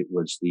nurses. It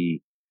was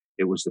the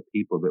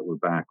people that were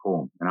back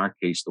home. In our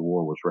case, the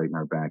war was right in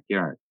our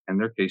backyard. In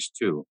their case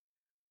too,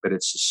 but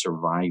it's the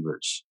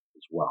survivors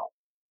as well.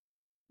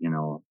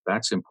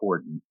 That's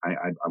important.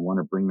 I want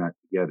to bring that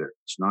together.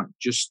 It's not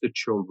just the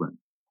children.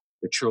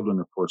 The children,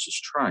 of course, is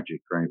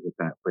tragic, right, with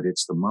that, but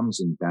it's the mums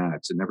and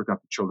dads that never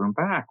got the children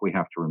back. We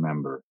have to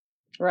remember.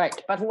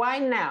 Right. But why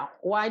now?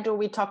 Why do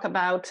we talk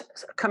about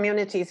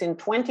communities in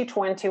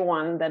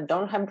 2021 that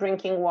don't have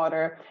drinking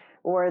water,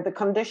 where the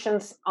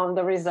conditions on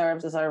the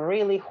reserves are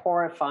really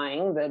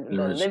horrifying, the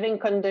living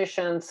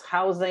conditions,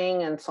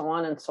 housing, and so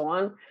on and so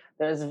on?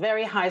 There's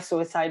very high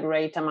suicide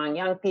rate among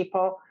young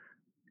people.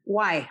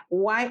 Why?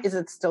 Why is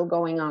it still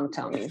going on?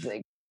 Tell me,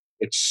 Zig.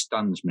 It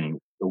stuns me.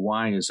 The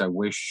why is I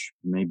wish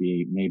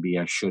maybe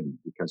I shouldn't,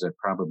 because I'd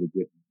probably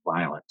get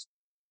violent.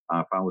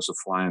 If I was a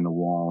fly on the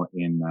wall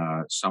in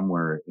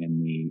somewhere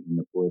in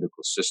the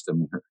political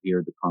system,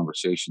 hear the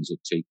conversations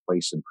that take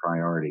place and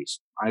priorities.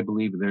 I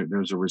believe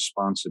there's a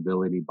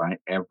responsibility by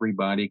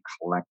everybody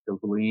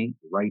collectively,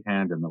 the right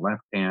hand and the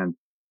left hand,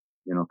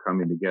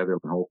 coming together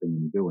and hoping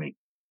and doing.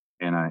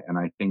 And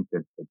I think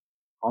that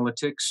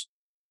politics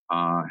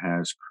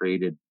has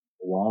created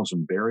walls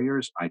and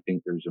barriers. I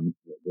think there's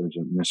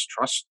a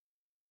mistrust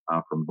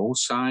from both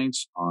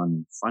sides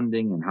on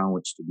funding and how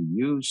it's to be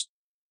used.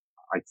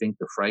 I think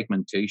the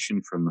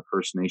fragmentation from the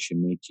First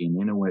Nation, Métis,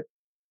 and Inuit,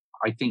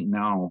 I think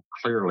now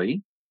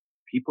clearly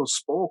people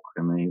spoke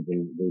and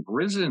they've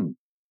risen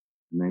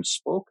and they've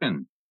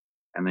spoken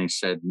and they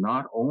said,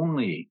 not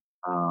only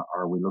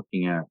are we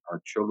looking at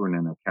our children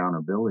and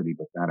accountability,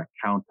 but that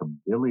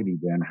accountability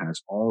then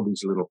has all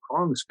these little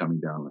prongs coming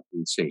down, like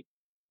we say,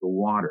 the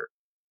water,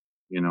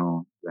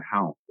 the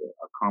health, the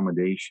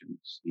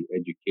accommodations, the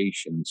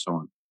education, and so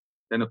on.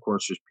 Then, of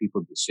course, there's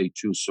people that say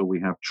too, so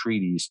we have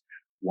treaties.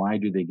 Why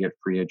do they get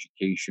free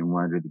education?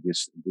 Why do they get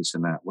this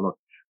and that? Well, look,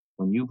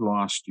 when you've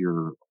lost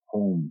your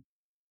home,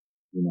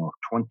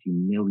 20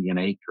 million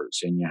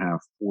acres and you have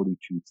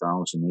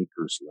 42,000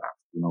 acres left,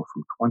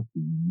 from 20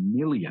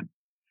 million,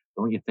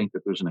 don't you think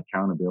that there's an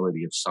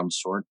accountability of some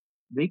sort?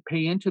 They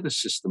pay into the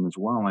system as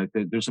well.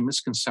 There's a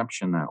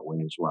misconception that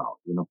way as well.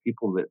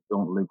 People that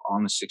don't live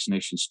on the Six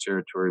Nations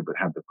territory but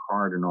have the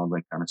card and all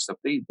that kind of stuff,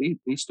 they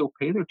still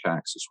pay their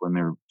taxes when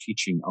they're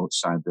teaching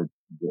outside the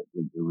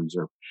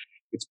reserve.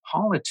 It's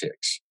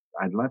politics.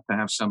 I'd love to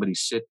have somebody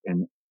sit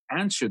and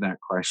answer that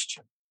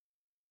question.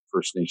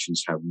 First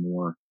Nations have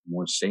more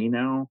say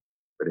now,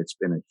 but it's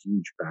been a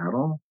huge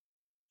battle.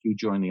 If you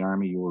joined the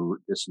army, you were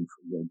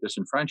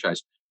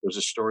disenfranchised. There's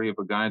a story of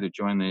a guy that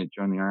joined the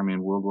army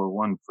in World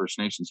War I, First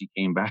Nations. He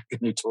came back and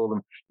they told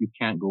him, you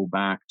can't go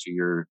back to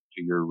your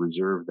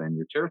reserve then,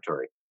 your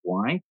territory.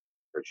 Why?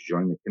 Because you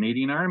joined the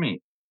Canadian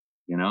Army,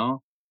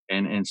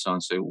 and so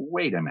on. Say,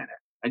 wait a minute,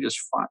 I just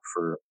fought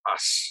for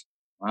us.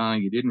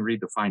 You didn't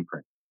read the fine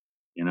print,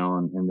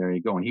 and there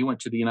you go. And he went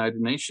to the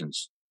United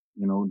Nations,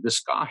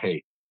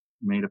 Discahe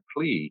made a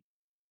plea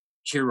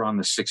here on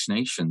the Six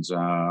Nations.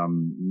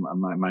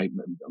 My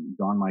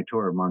Don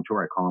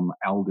Montour, I call him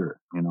Elder.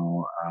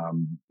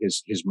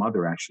 His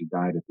mother actually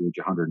died at the age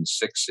of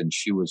 106, and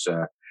she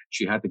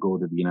had to go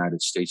to the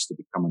United States to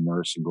become a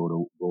nurse and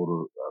go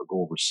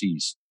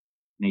overseas.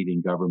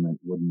 Canadian government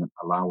wouldn't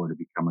allow her to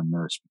become a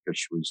nurse because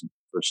she was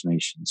First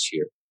Nations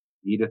here.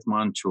 Edith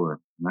Montour,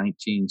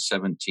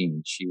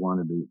 1917, she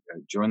wanted to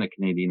join the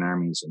Canadian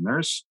Army as a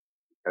nurse.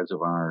 Because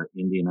of our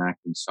Indian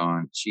Act and so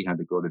on, she had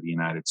to go to the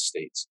United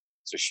States.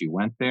 So she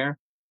went there,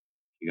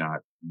 she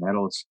got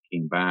medals,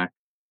 came back,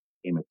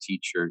 became a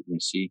teacher. You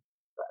see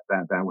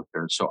that with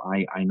her. So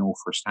I know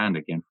firsthand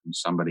again from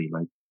somebody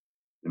like,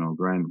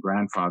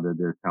 grandfather,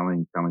 they're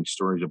telling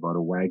stories about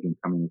a wagon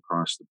coming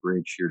across the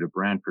bridge here to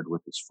Brantford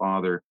with his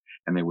father,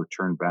 and they were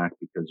turned back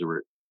because there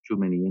were too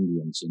many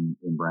Indians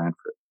in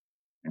Brantford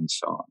and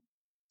so on.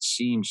 It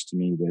seems to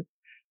me that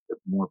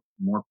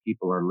more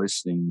people are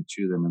listening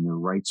to them and their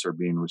rights are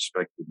being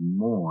respected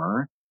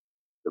more,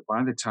 that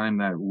by the time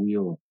that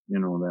wheel,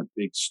 that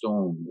big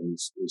stone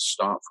is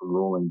stopped from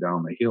rolling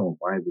down the hill,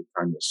 by the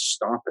time you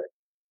stop it,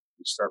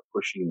 you start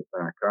pushing it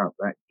back up.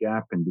 That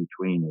gap in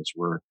between is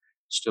where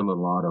still a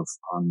lot of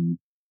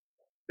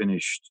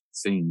unfinished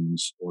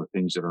things or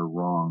things that are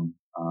wrong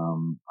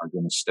are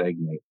going to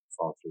stagnate,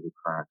 fall through the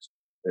cracks.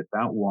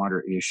 That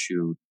water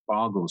issue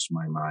boggles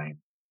my mind.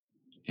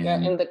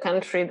 In the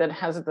country that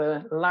has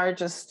the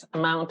largest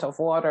amount of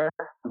water.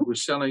 We're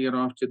selling it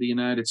off to the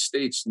United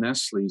States.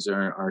 Nestle's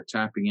are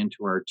tapping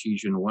into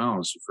artesian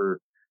wells for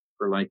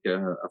like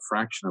a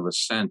fraction of a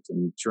cent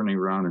and turning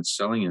around and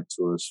selling it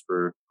to us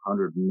for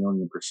 100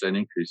 million%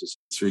 increases.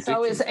 It's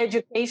ridiculous. So is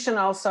education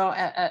also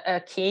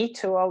a key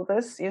to all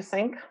this, you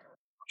think?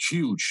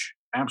 Huge.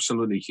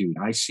 Absolutely huge.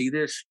 I see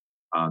this.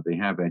 They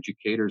have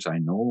educators. I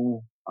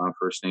know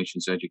First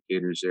Nations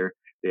educators there.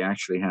 They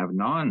actually have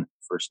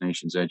non-First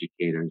Nations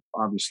educators.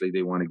 Obviously,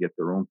 they want to get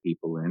their own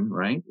people in,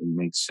 right? It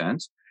makes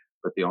sense.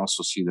 But they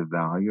also see the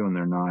value, and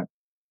they're not,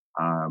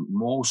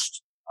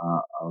 most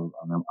of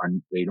them,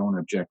 they don't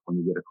object when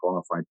you get a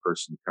qualified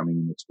person coming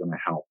in that's going to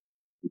help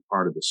be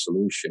part of the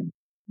solution.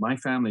 My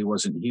family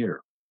wasn't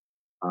here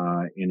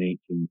in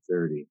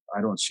 1830.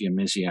 I don't see a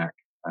Miziak,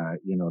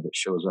 that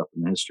shows up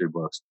in the history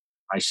books.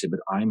 I said,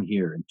 but I'm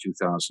here in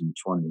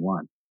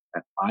 2021,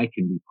 and I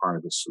can be part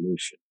of the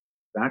solution.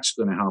 That's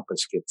going to help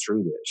us get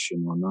through this,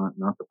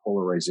 not the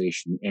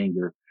polarization, the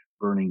anger,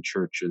 burning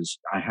churches.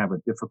 I have a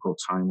difficult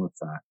time with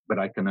that, but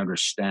I can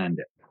understand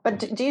it.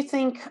 But do you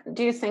think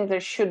there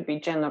should be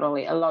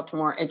generally a lot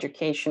more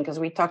education? Because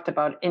we talked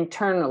about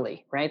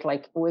internally, right?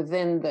 Like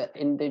within the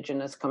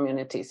Indigenous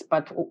communities.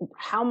 But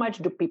how much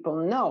do people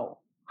know?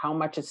 How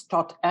much is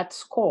taught at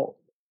school?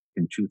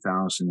 In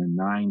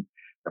 2009,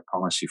 the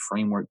policy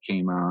framework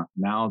came out.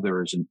 Now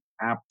there is an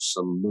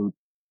absolute,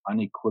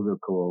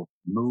 unequivocal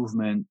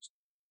movement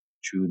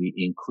to the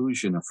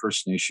inclusion of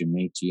First Nation,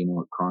 Métis,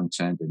 Inuit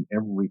content in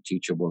every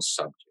teachable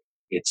subject.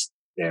 It's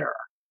there.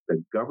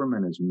 The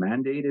government has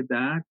mandated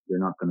that. They're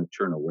not going to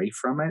turn away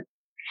from it.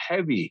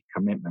 Heavy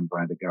commitment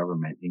by the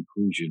government,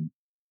 inclusion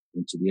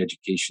into the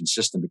education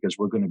system, because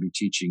we're going to be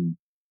teaching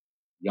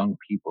young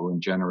people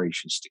in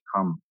generations to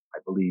come, I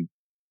believe,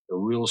 the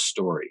real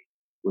story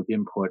with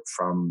input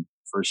from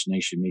First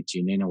Nation,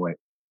 Métis, and Inuit,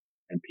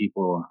 and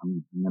people,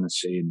 I'm going to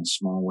say in a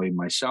small way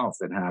myself,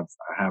 that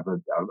have a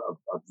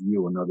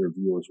view, another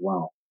view as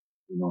well,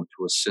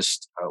 to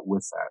assist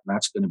with that. And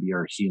that's going to be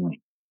our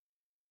healing.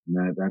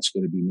 And that's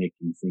going to be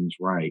making things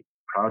right.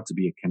 proud to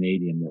be a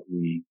Canadian, that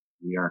we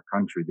are a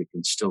country that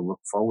can still look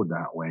forward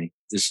that way.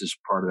 This is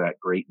part of that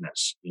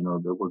greatness,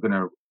 that we're going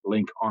to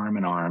link arm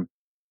in arm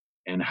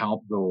and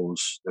help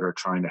those that are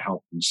trying to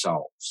help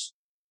themselves.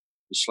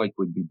 Just like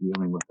we'd be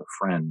dealing with a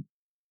friend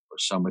or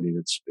somebody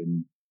that's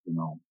been,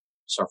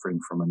 suffering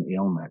from an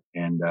ailment.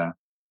 And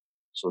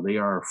so they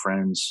are our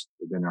friends,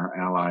 they've been our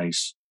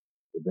allies,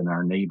 they've been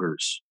our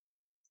neighbors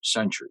for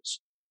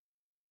centuries.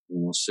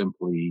 And we'll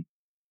simply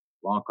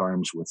lock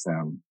arms with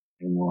them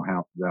and we'll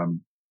help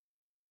them,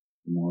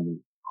 they're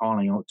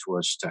calling out to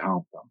us to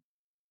help them.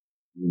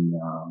 And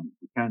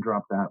we can't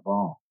drop that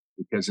ball,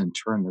 because in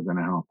turn they're going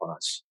to help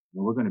us.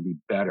 And we're going to be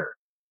better,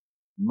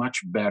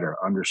 much better,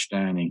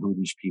 understanding who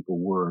these people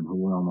were and who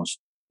were almost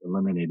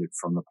eliminated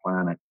from the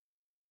planet.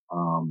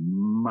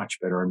 Much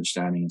better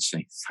understanding and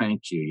saying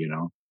thank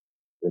you,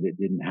 that it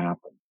didn't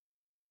happen.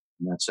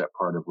 And that's that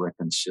part of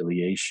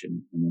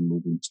reconciliation and then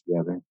moving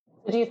together.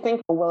 Do you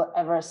think we'll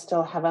ever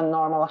still have a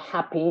normal,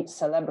 happy,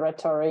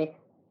 celebratory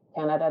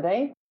Canada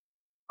Day?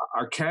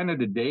 Our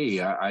Canada Day,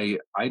 I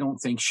don't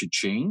think should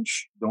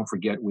change. Don't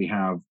forget we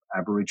have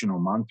Aboriginal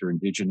Month or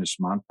Indigenous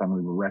Month, and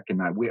we will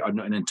recognize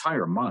an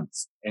entire month.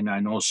 And I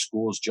know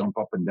schools jump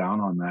up and down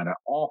on that,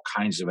 all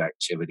kinds of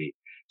activity.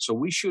 So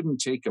we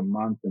shouldn't take a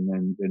month and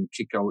then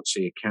kick out,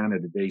 say, a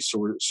Canada Day.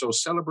 So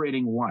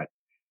celebrating what?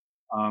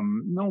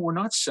 No, we're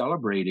not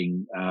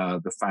celebrating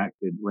the fact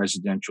that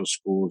residential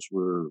schools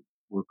were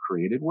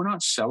created. We're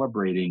not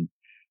celebrating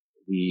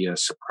the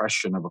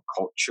suppression of a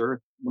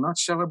culture. We're not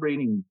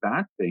celebrating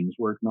bad things.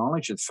 We're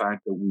acknowledging the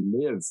fact that we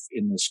live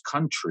in this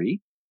country,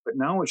 but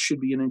now it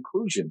should be an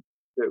inclusion.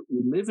 That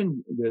we live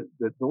in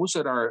that those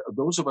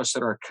of us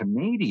that are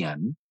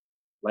Canadian,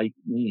 like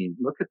me,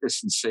 look at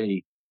this and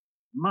say,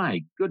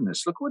 my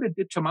goodness, look what it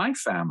did to my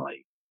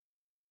family.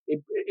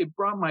 It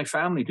brought my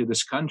family to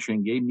this country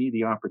and gave me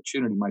the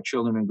opportunity, my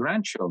children and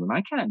grandchildren.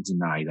 I can't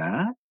deny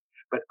that.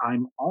 But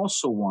I'm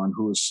also one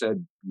who has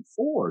said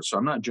before, so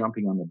I'm not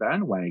jumping on the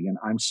bandwagon.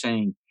 I'm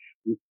saying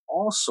we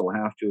also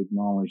have to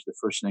acknowledge the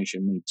First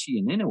Nation, Métis,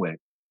 and Inuit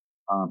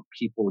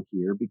people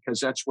here, because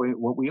that's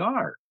what we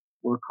are.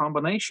 We're a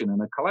combination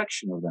and a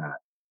collection of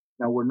that.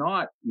 Now, we're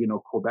not,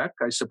 Quebec,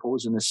 I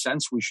suppose, in a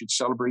sense, we should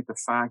celebrate the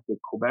fact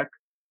that Quebec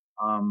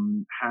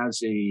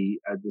has a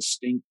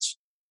distinct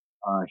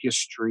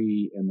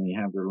history, and they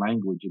have their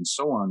language and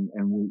so on,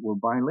 and we're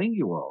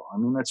bilingual. I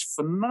mean, that's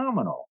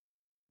phenomenal.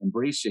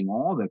 Embracing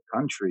all the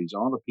countries,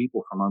 all the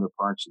people from other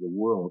parts of the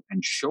world,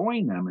 and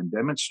showing them and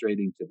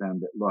demonstrating to them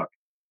that, look,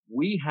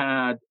 we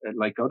had,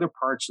 like other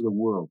parts of the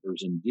world,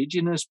 there's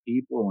indigenous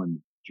people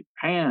in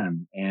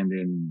Japan and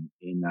in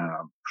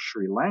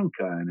Sri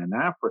Lanka and in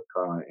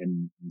Africa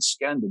and in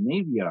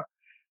Scandinavia,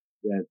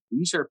 that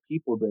these are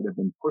people that have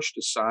been pushed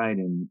aside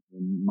and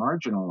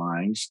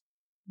marginalized.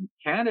 In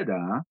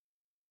Canada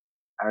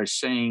are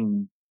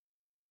saying,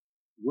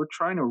 we're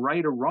trying to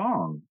right a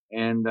wrong,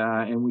 and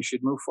we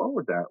should move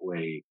forward that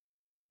way.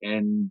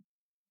 And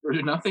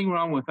there's nothing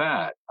wrong with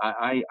that.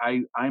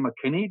 I'm a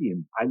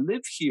Canadian. I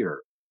live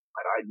here,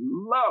 but I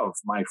love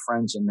my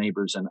friends and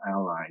neighbors and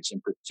allies, in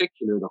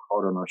particular the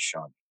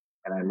Haudenosaunee.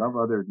 And I love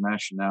other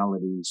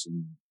nationalities.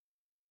 And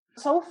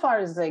so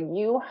far, Zig,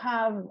 you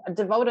have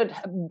devoted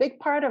a big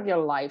part of your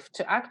life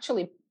to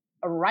actually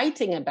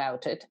writing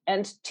about it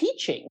and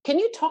teaching. Can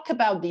you talk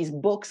about these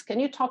books? Can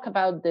you talk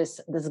about this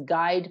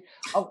guide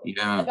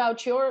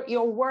about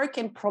your work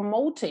in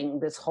promoting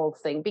this whole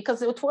thing?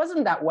 Because it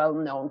wasn't that well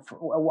known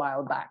for a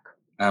while back.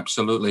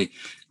 Absolutely.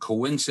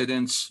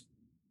 Coincidence?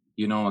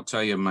 I'll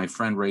tell you, my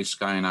friend Ray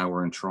Sky and I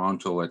were in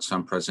Toronto at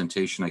some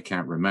presentation, I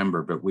can't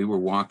remember, but we were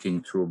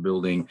walking through a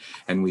building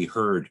and we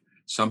heard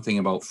something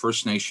about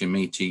First Nation,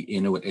 Métis,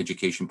 Inuit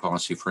Education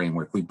Policy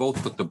Framework. We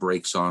both put the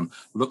brakes on,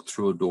 looked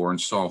through a door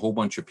and saw a whole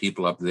bunch of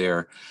people up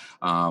there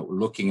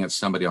looking at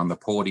somebody on the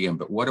podium.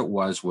 But what it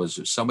was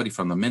somebody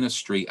from the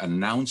ministry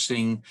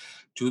announcing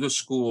to the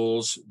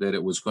schools that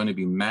it was going to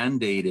be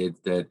mandated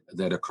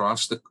that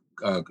across the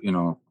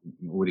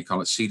what do you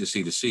call it? C to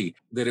C to C,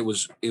 that it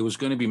was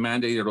going to be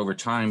mandated over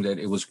time, that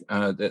it was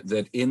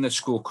that in the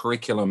school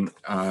curriculum,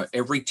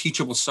 every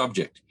teachable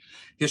subject,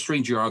 history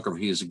and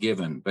geography is a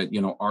given, but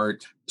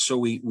art. So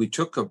we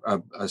took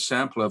a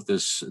sample of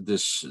this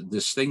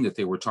thing that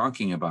they were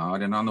talking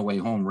about, and on the way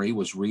home, Ray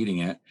was reading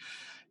it,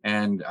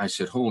 and I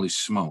said, "Holy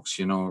smokes,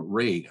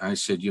 Ray!" I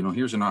said,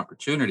 "Here's an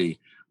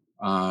opportunity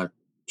to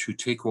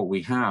take what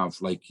we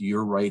have, like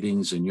your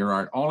writings and your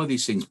art, all of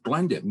these things,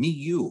 blend it, me,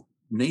 you,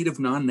 native,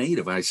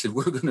 non-native." I said,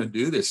 "We're going to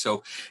do this."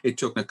 So it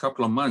took a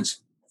couple of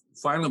months.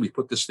 Finally, we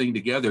put this thing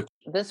together.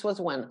 This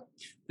was when?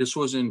 This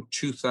was in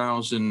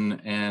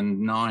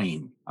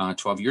 2009,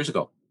 12 years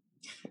ago.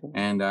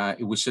 And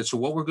it was said, so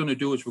what we're going to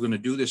do is we're going to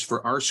do this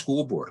for our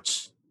school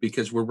boards,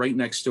 because we're right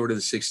next door to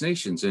the Six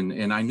Nations.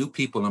 And I knew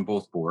people on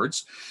both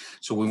boards.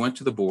 So we went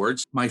to the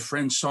boards. My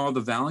friend saw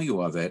the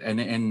value of it.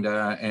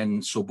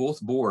 And so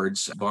both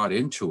boards bought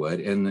into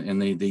it,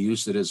 and they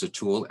used it as a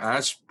tool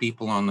as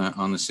people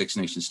on the Six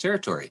Nations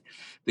territory.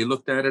 They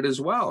looked at it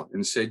as well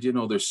and said,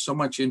 there's so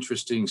much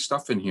interesting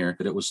stuff in here,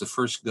 that it was the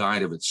first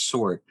guide of its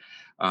sort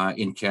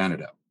in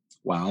Canada.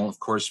 Well, of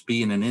course,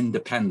 being an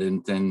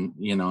independent and,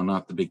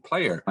 not the big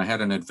player, I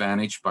had an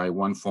advantage by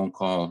one phone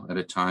call at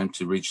a time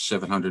to reach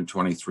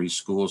 723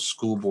 schools,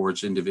 school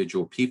boards,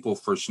 individual people,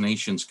 First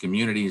Nations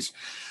communities.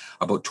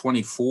 About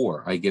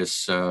 24, I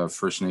guess,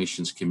 First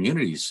Nations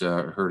communities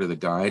heard of the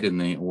guide and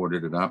they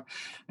ordered it up,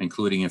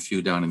 including a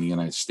few down in the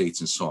United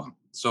States and so on.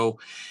 So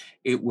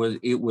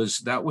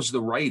that was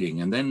the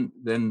writing. And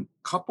then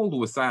coupled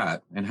with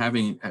that, and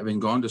having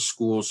gone to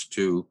schools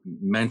to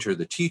mentor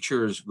the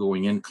teachers,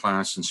 going in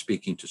class and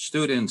speaking to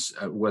students,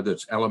 whether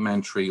it's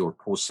elementary or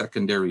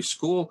post-secondary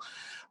school,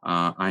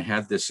 I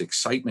had this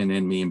excitement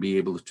in me and be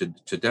able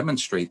to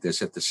demonstrate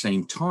this. At the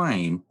same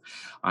time,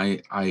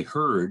 I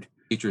heard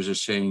teachers are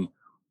saying,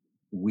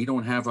 we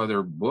don't have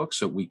other books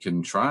that we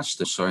can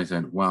trust. So I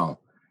said, well,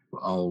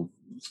 I'll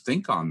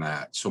think on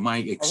that. So my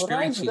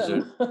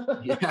experiences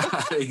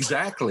yeah,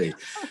 exactly.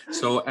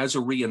 So as a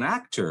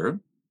reenactor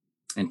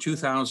in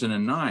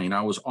 2009,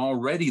 I was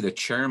already the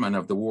chairman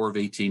of the War of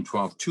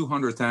 1812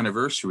 200th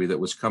anniversary that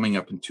was coming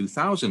up in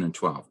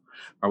 2012.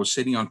 I was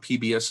sitting on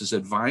PBS's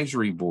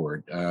advisory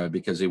board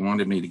because they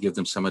wanted me to give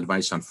them some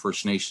advice on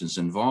First Nations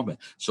involvement.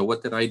 So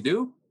what did I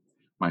do?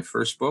 My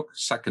first book,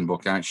 second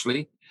book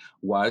actually,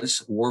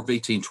 was War of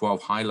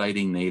 1812,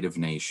 highlighting Native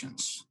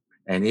nations.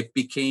 And it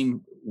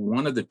became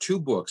one of the two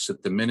books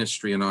that the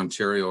ministry in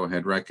Ontario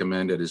had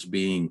recommended as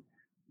being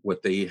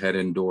what they had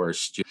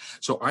endorsed.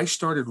 So I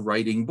started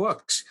writing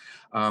books.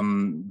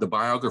 The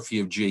biography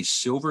of Jay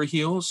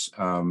Silverheels.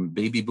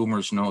 Baby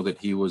boomers know that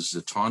he was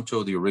the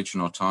Tonto, the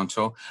original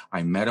Tonto.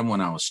 I met him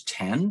when I was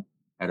 10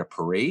 at a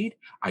parade.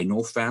 I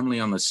know family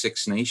on the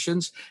Six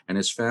Nations, and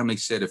his family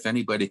said, if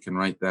anybody can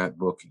write that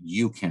book,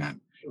 you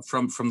can.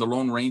 From the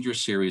Lone Ranger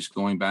series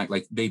going back,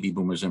 like baby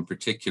boomers in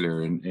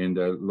particular, and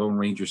Lone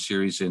Ranger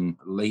series in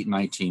late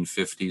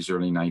 1950s,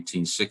 early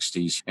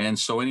 1960s. And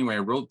so anyway, I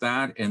wrote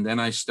that, and then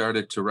I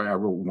started to write, I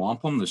wrote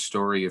Wampum, the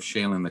story of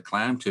Shaylin the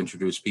Clam, to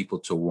introduce people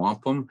to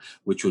Wampum,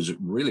 which was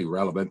really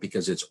relevant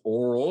because it's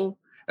oral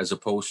as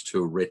opposed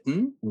to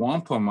written.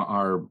 Wampum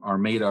are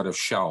made out of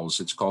shells.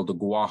 It's called the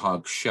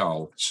Guahog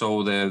shell.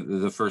 So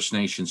the First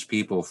Nations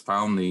people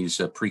found these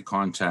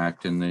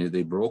pre-contact, and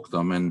they broke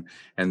them,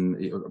 and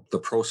the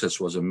process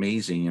was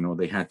amazing.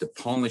 They had to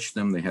polish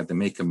them, they had to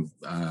make them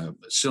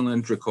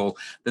cylindrical,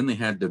 then they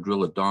had to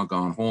drill a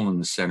doggone hole in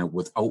the center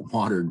without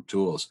modern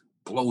tools.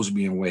 Blows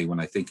me away when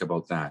I think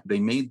about that. They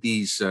made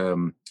these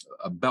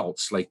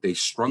belts, like they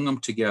strung them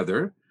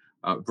together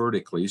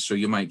vertically. So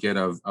you might get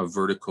a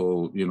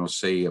vertical,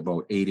 say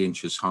about 8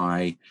 inches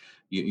high.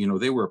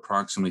 They were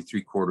approximately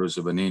 3/4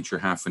 of an inch or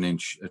half an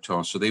inch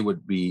tall. So they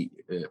would be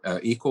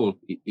equal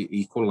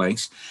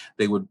lengths.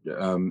 They would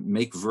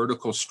make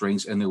vertical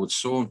strings, and they would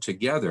sew them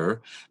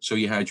together. So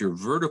you had your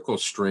vertical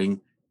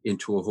string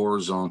into a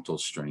horizontal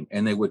string,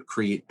 and they would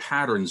create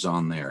patterns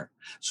on there.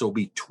 So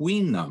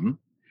between them,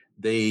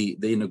 they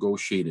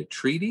negotiated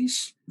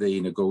treaties, they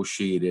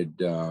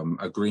negotiated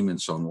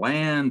agreements on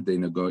land,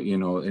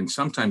 and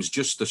sometimes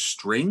just the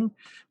string,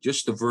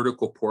 just the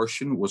vertical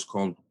portion was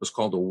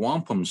called a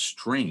wampum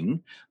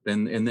string.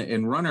 Then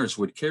and runners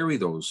would carry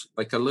those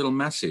like a little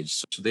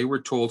message. So they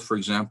were told, for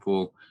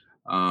example,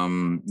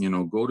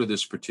 go to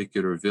this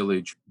particular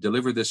village,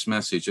 deliver this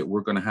message that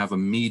we're going to have a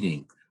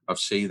meeting of,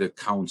 say, the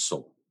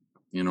council.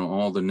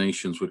 All the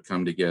nations would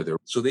come together.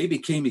 So they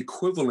became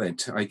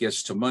equivalent, I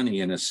guess, to money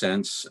in a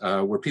sense,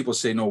 where people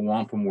say, no,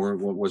 wampum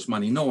was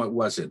money. No, it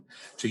wasn't.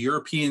 To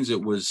Europeans,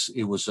 it was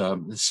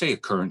say a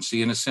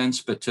currency in a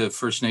sense, but to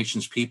First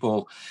Nations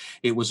people,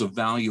 it was a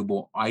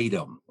valuable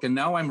item. And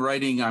now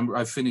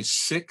I've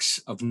finished 6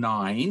 of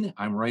 9.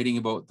 I'm writing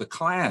about the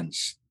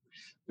clans.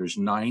 There's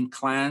 9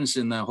 clans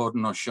in the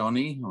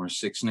Haudenosaunee, or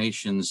Six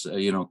Nations,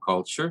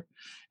 culture.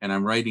 And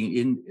I'm writing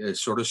in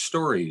sort of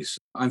stories.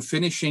 I'm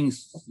finishing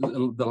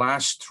the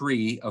last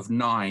 3 of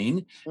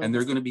 9, and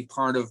they're going to be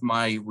part of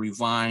my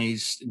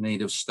revised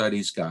Native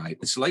Studies Guide.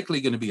 It's likely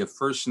going to be a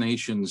First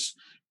Nations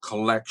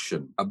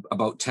collection.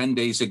 About 10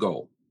 days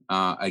ago,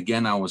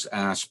 again, I was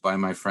asked by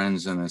my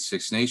friends in the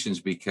Six Nations,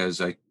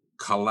 because I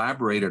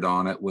collaborated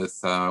on it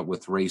with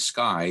Ray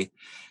Sky,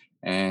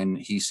 and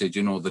he said,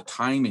 the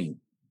timing.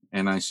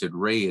 And I said,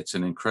 Ray, it's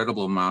an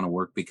incredible amount of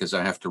work because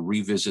I have to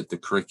revisit the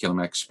curriculum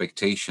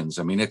expectations.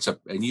 I mean,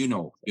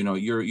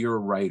 you're a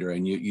writer,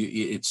 and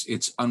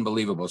it's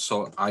unbelievable.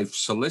 So I've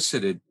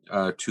solicited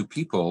 2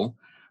 people,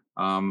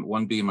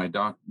 one being my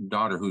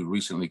daughter, who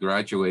recently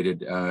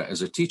graduated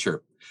as a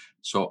teacher.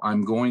 So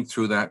I'm going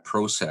through that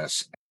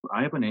process.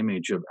 I have an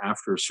image of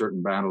after a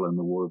certain battle in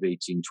the War of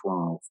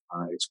 1812.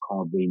 It's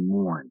called They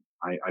Mourn.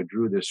 I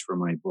drew this for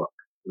my book,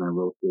 and I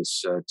wrote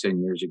this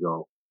 10 years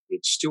ago.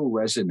 It still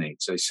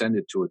resonates. I sent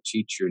it to a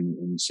teacher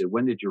and he said,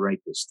 when did you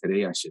write this?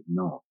 Today? I said,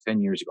 no,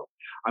 10 years ago.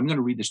 I'm going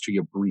to read this to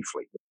you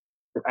briefly.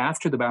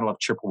 After the Battle of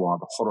Chippewa,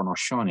 the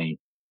Haudenosaunee,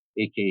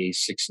 aka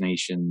Six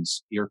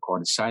Nations, Iroquois,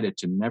 decided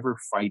to never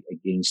fight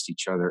against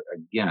each other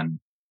again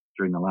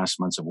during the last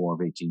months of War of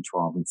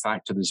 1812. In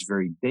fact, to this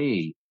very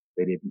day,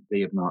 they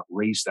have not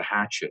raised the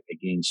hatchet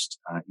against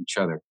each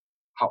other.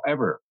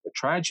 However, the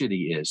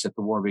tragedy is that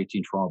the War of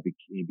 1812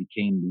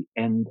 became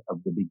the end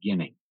of the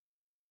beginning.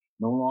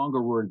 No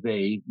longer were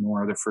they,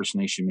 nor other First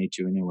Nation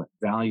Métis Inuit,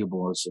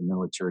 valuable as a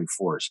military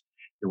force.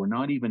 They were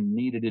not even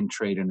needed in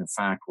trade, and in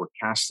fact were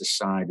cast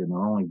aside, and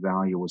their only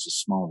value was the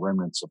small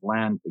remnants of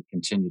land they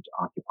continued to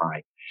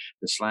occupy.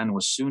 This land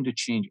was soon to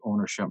change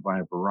ownership by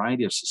a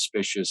variety of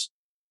suspicious,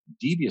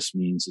 devious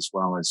means, as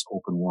well as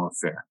open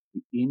warfare.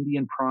 The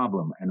Indian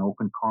problem and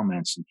open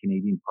comments in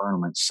Canadian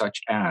Parliament,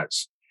 such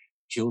as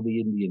kill the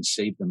Indian,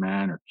 save the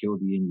man, or kill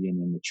the Indian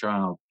and the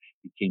child,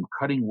 became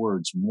cutting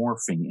words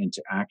morphing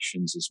into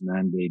actions as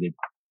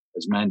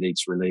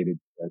mandates related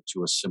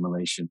to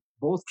assimilation.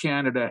 Both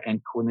Canada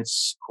and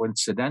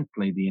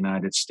coincidentally the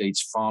United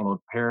States followed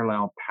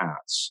parallel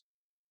paths.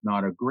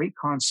 Not a great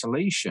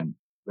consolation,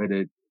 but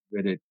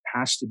it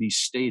has to be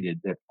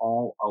stated that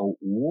all-out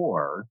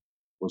war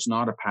was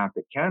not a path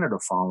that Canada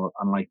followed,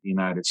 unlike the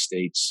United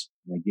States.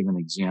 And I give an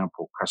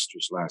example,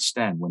 Custer's Last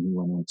Stand, when he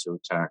went into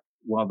attack.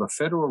 While the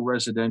federal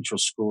residential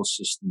school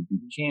system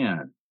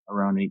began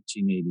around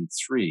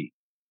 1883,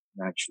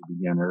 it actually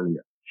began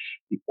earlier,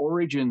 the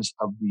origins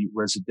of the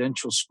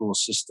residential school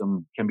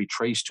system can be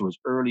traced to as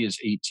early as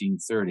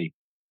 1830,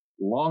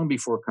 long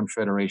before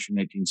Confederation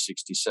in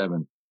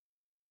 1867,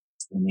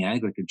 when the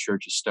Anglican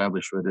Church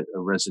established a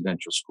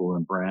residential school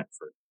in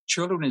Brantford.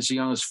 Children as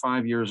young as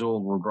 5 years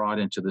old were brought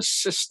into the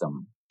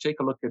system. Take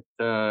a look at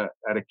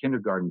a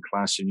kindergarten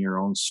class in your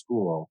own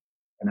school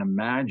and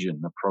imagine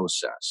the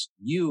process.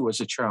 You,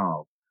 as a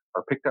child,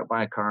 are picked up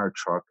by a car or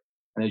truck,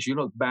 and as you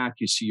look back,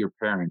 you see your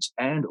parents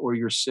and or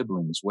your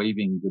siblings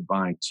waving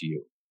goodbye to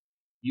you.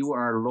 You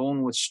are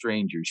alone with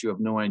strangers. You have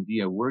no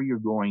idea where you're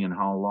going and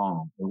how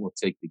long it will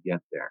take to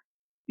get there.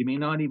 You may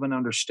not even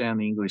understand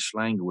the English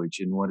language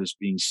and what is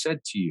being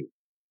said to you.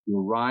 You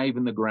arrive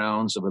in the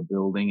grounds of a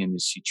building and you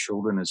see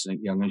children as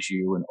young as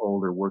you and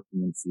older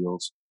working in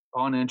fields.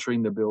 Upon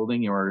entering the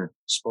building, you are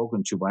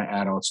spoken to by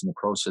adults, and the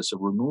process of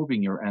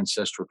removing your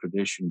ancestral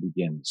tradition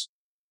begins.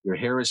 Your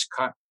hair is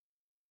cut,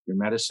 your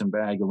medicine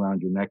bag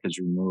around your neck is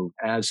removed.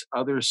 As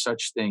other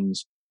such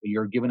things,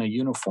 you're given a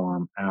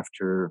uniform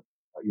after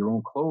your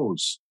own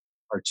clothes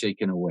are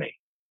taken away.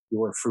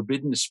 You are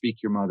forbidden to speak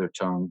your mother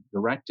tongue,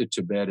 directed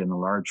to bed in a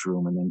large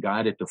room, and then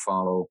guided to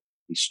follow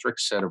a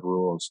strict set of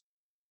rules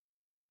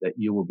that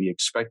you will be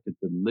expected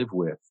to live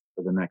with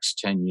for the next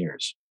 10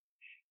 years.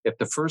 If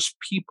the first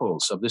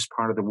peoples of this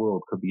part of the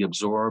world could be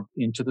absorbed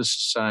into the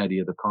society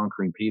of the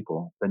conquering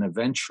people, then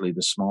eventually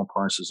the small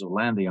parcels of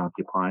land they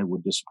occupy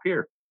would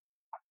disappear,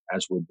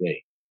 as would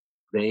they.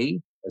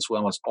 They, as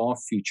well as all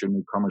future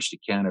newcomers to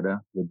Canada,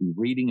 would be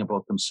reading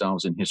about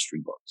themselves in history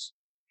books.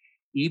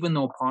 Even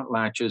though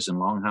potlatches and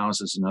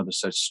longhouses and other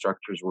such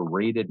structures were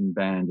raided and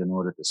banned in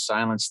order to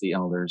silence the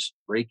elders,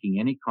 breaking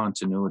any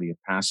continuity of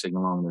passing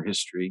along their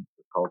history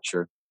or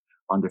culture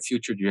onto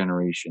future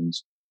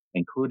generations,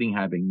 including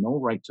having no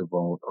right to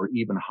vote or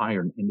even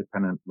hire an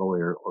independent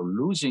lawyer, or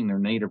losing their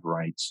native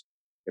rights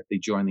if they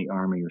join the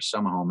army or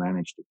somehow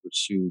manage to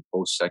pursue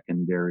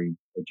post-secondary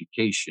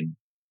education.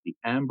 The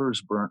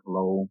embers burnt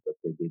low, but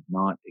they did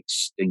not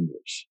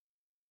extinguish.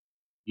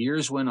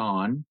 Years went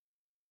on,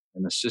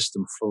 and the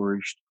system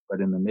flourished, but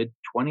in the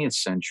mid-20th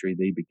century,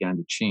 they began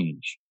to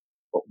change.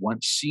 What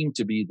once seemed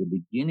to be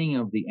the beginning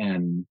of the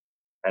end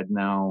had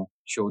now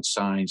showed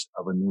signs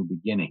of a new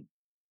beginning.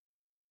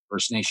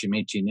 First Nation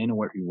Métis and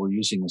Inuit were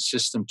using the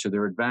system to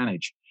their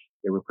advantage.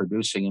 They were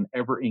producing an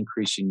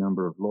ever-increasing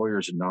number of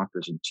lawyers and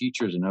doctors and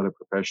teachers and other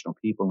professional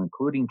people,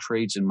 including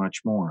trades and much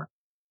more.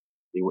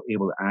 They were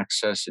able to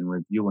access and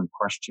review and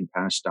question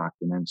past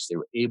documents. They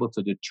were able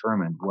to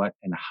determine what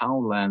and how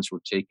lands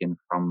were taken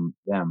from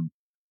them,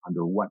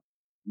 under what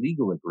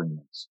legal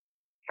agreements.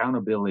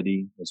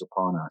 Accountability was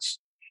upon us.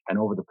 And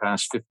over the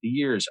past 50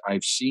 years,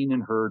 I've seen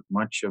and heard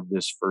much of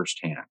this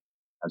firsthand.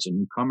 As a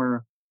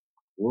newcomer,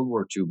 World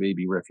War II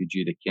baby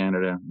refugee to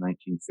Canada,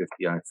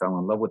 1950, I fell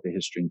in love with the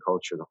history and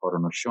culture of the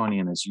Haudenosaunee,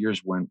 and as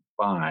years went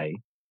by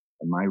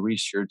and my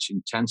research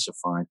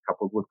intensified,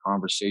 coupled with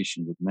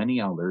conversation with many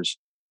elders,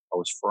 I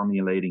was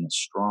formulating a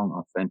strong,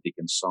 authentic,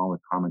 and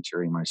solid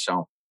commentary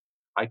myself.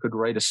 I could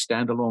write a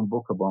standalone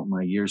book about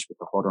my years with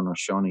the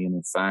Haudenosaunee, and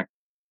in fact,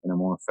 in a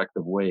more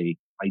effective way,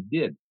 I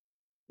did,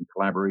 in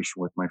collaboration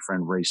with my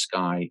friend Ray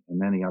Sky and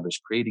many others,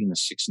 creating the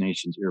Six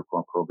Nations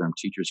Iroquois Program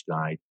Teacher's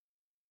Guide.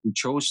 We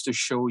chose to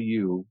show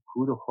you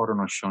who the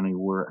Haudenosaunee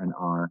were and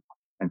are.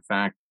 In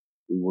fact,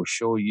 we will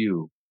show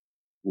you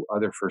who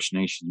other First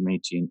Nations,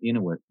 Métis, and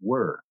Inuit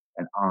were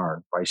and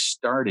are by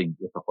starting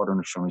with the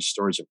Haudenosaunee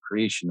stories of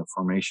creation, the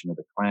formation of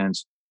the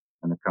clans,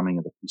 and the coming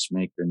of the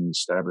peacemaker and the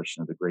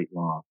establishment of the Great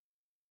Law.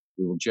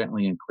 We will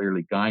gently and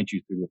clearly guide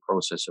you through the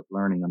process of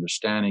learning,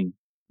 understanding,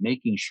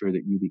 making sure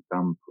that you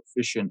become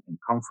proficient and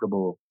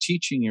comfortable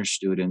teaching your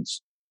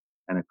students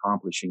and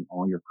accomplishing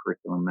all your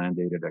curriculum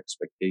mandated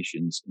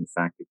expectations, in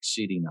fact,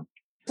 exceeding them.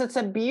 It's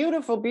a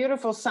beautiful,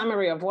 beautiful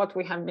summary of what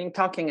we have been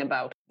talking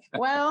about.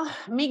 Well,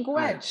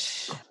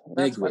 miigwech.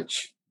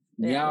 Miigwech.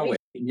 Yahweh.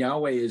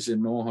 Yahweh is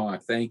in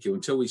Mohawk. Thank you.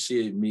 Until we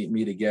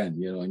meet again,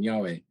 in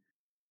Yahweh.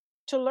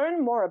 To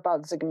learn more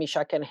about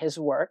Zygmunt and his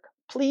work,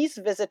 please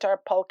visit our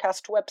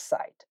Polcast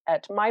website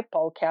at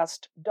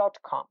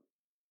mypolcast.com.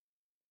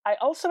 I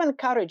also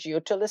encourage you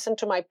to listen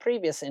to my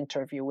previous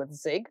interview with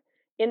Zig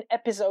in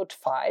episode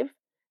 5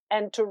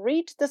 and to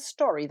read the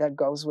story that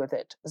goes with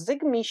it,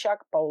 Zig Misiak,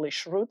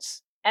 Polish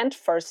Roots and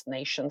First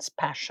Nations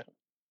Passion.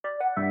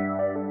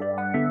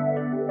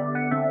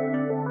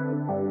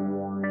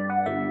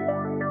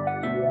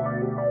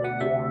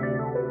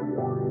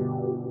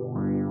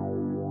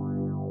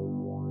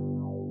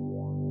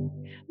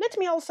 Let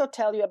me also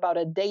tell you about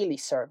a daily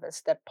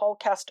service that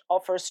Polcast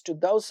offers to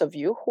those of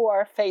you who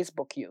are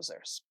Facebook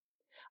users.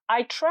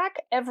 I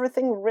track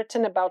everything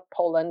written about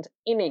Poland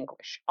in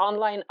English,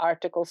 online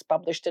articles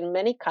published in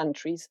many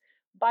countries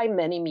by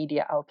many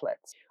media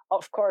outlets.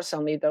 Of course,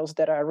 only those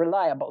that are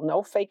reliable,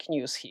 no fake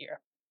news here.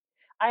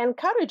 I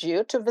encourage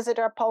you to visit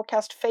our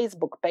Polcast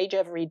Facebook page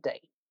every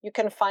day. You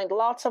can find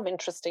lots of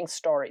interesting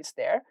stories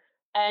there,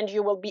 and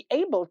you will be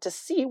able to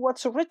see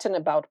what's written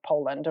about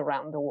Poland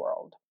around the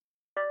world.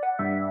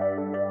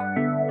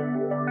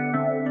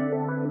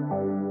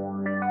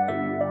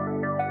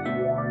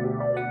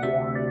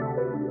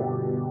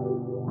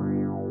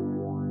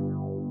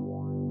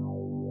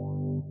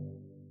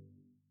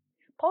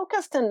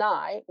 Polcast and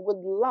I would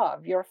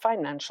love your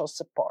financial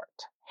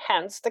support,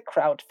 hence the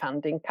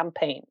crowdfunding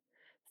campaign.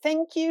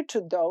 Thank you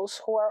to those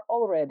who are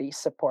already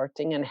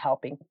supporting and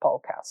helping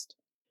Polcast.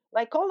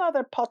 Like all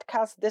other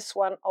podcasts, this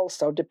one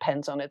also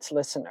depends on its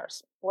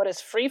listeners. What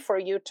is free for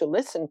you to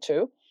listen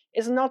to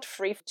is not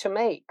free to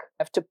make.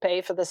 You have to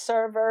pay for the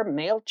server,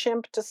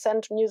 MailChimp to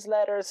send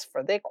newsletters,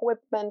 for the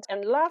equipment,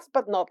 and last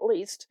but not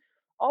least,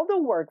 all the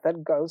work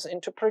that goes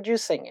into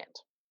producing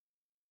it.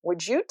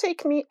 Would you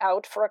take me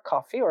out for a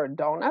coffee or a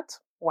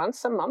donut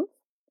once a month,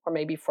 or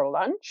maybe for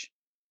lunch?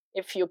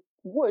 If you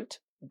would,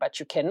 but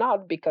you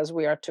cannot because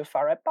we are too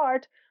far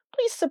apart,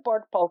 please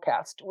support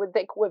Polcast with the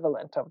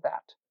equivalent of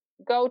that.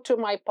 Go to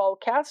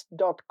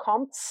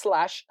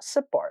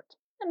mypolcast.com/support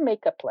and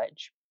make a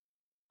pledge.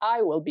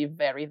 I will be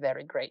very,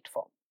 very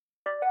grateful.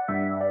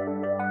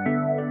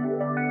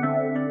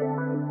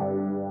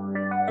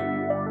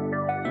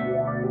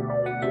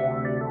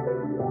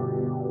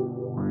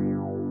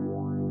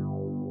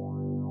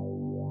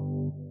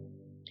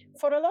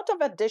 For a lot of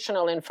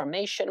additional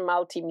information,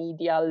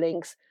 multimedia,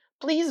 links,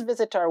 please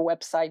visit our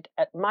website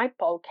at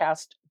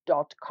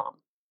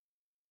mypolcast.com.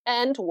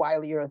 And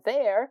while you're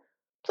there,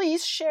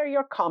 please share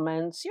your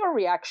comments, your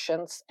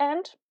reactions,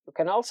 and you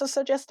can also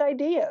suggest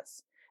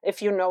ideas.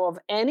 If you know of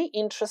any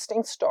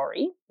interesting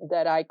story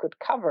that I could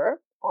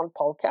cover on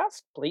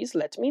Polcast, please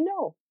let me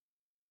know.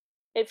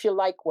 If you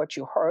like what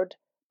you heard,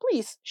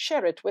 please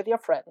share it with your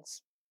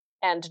friends.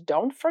 And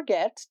don't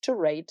forget to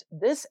rate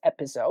this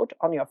episode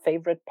on your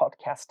favorite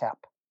podcast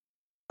app.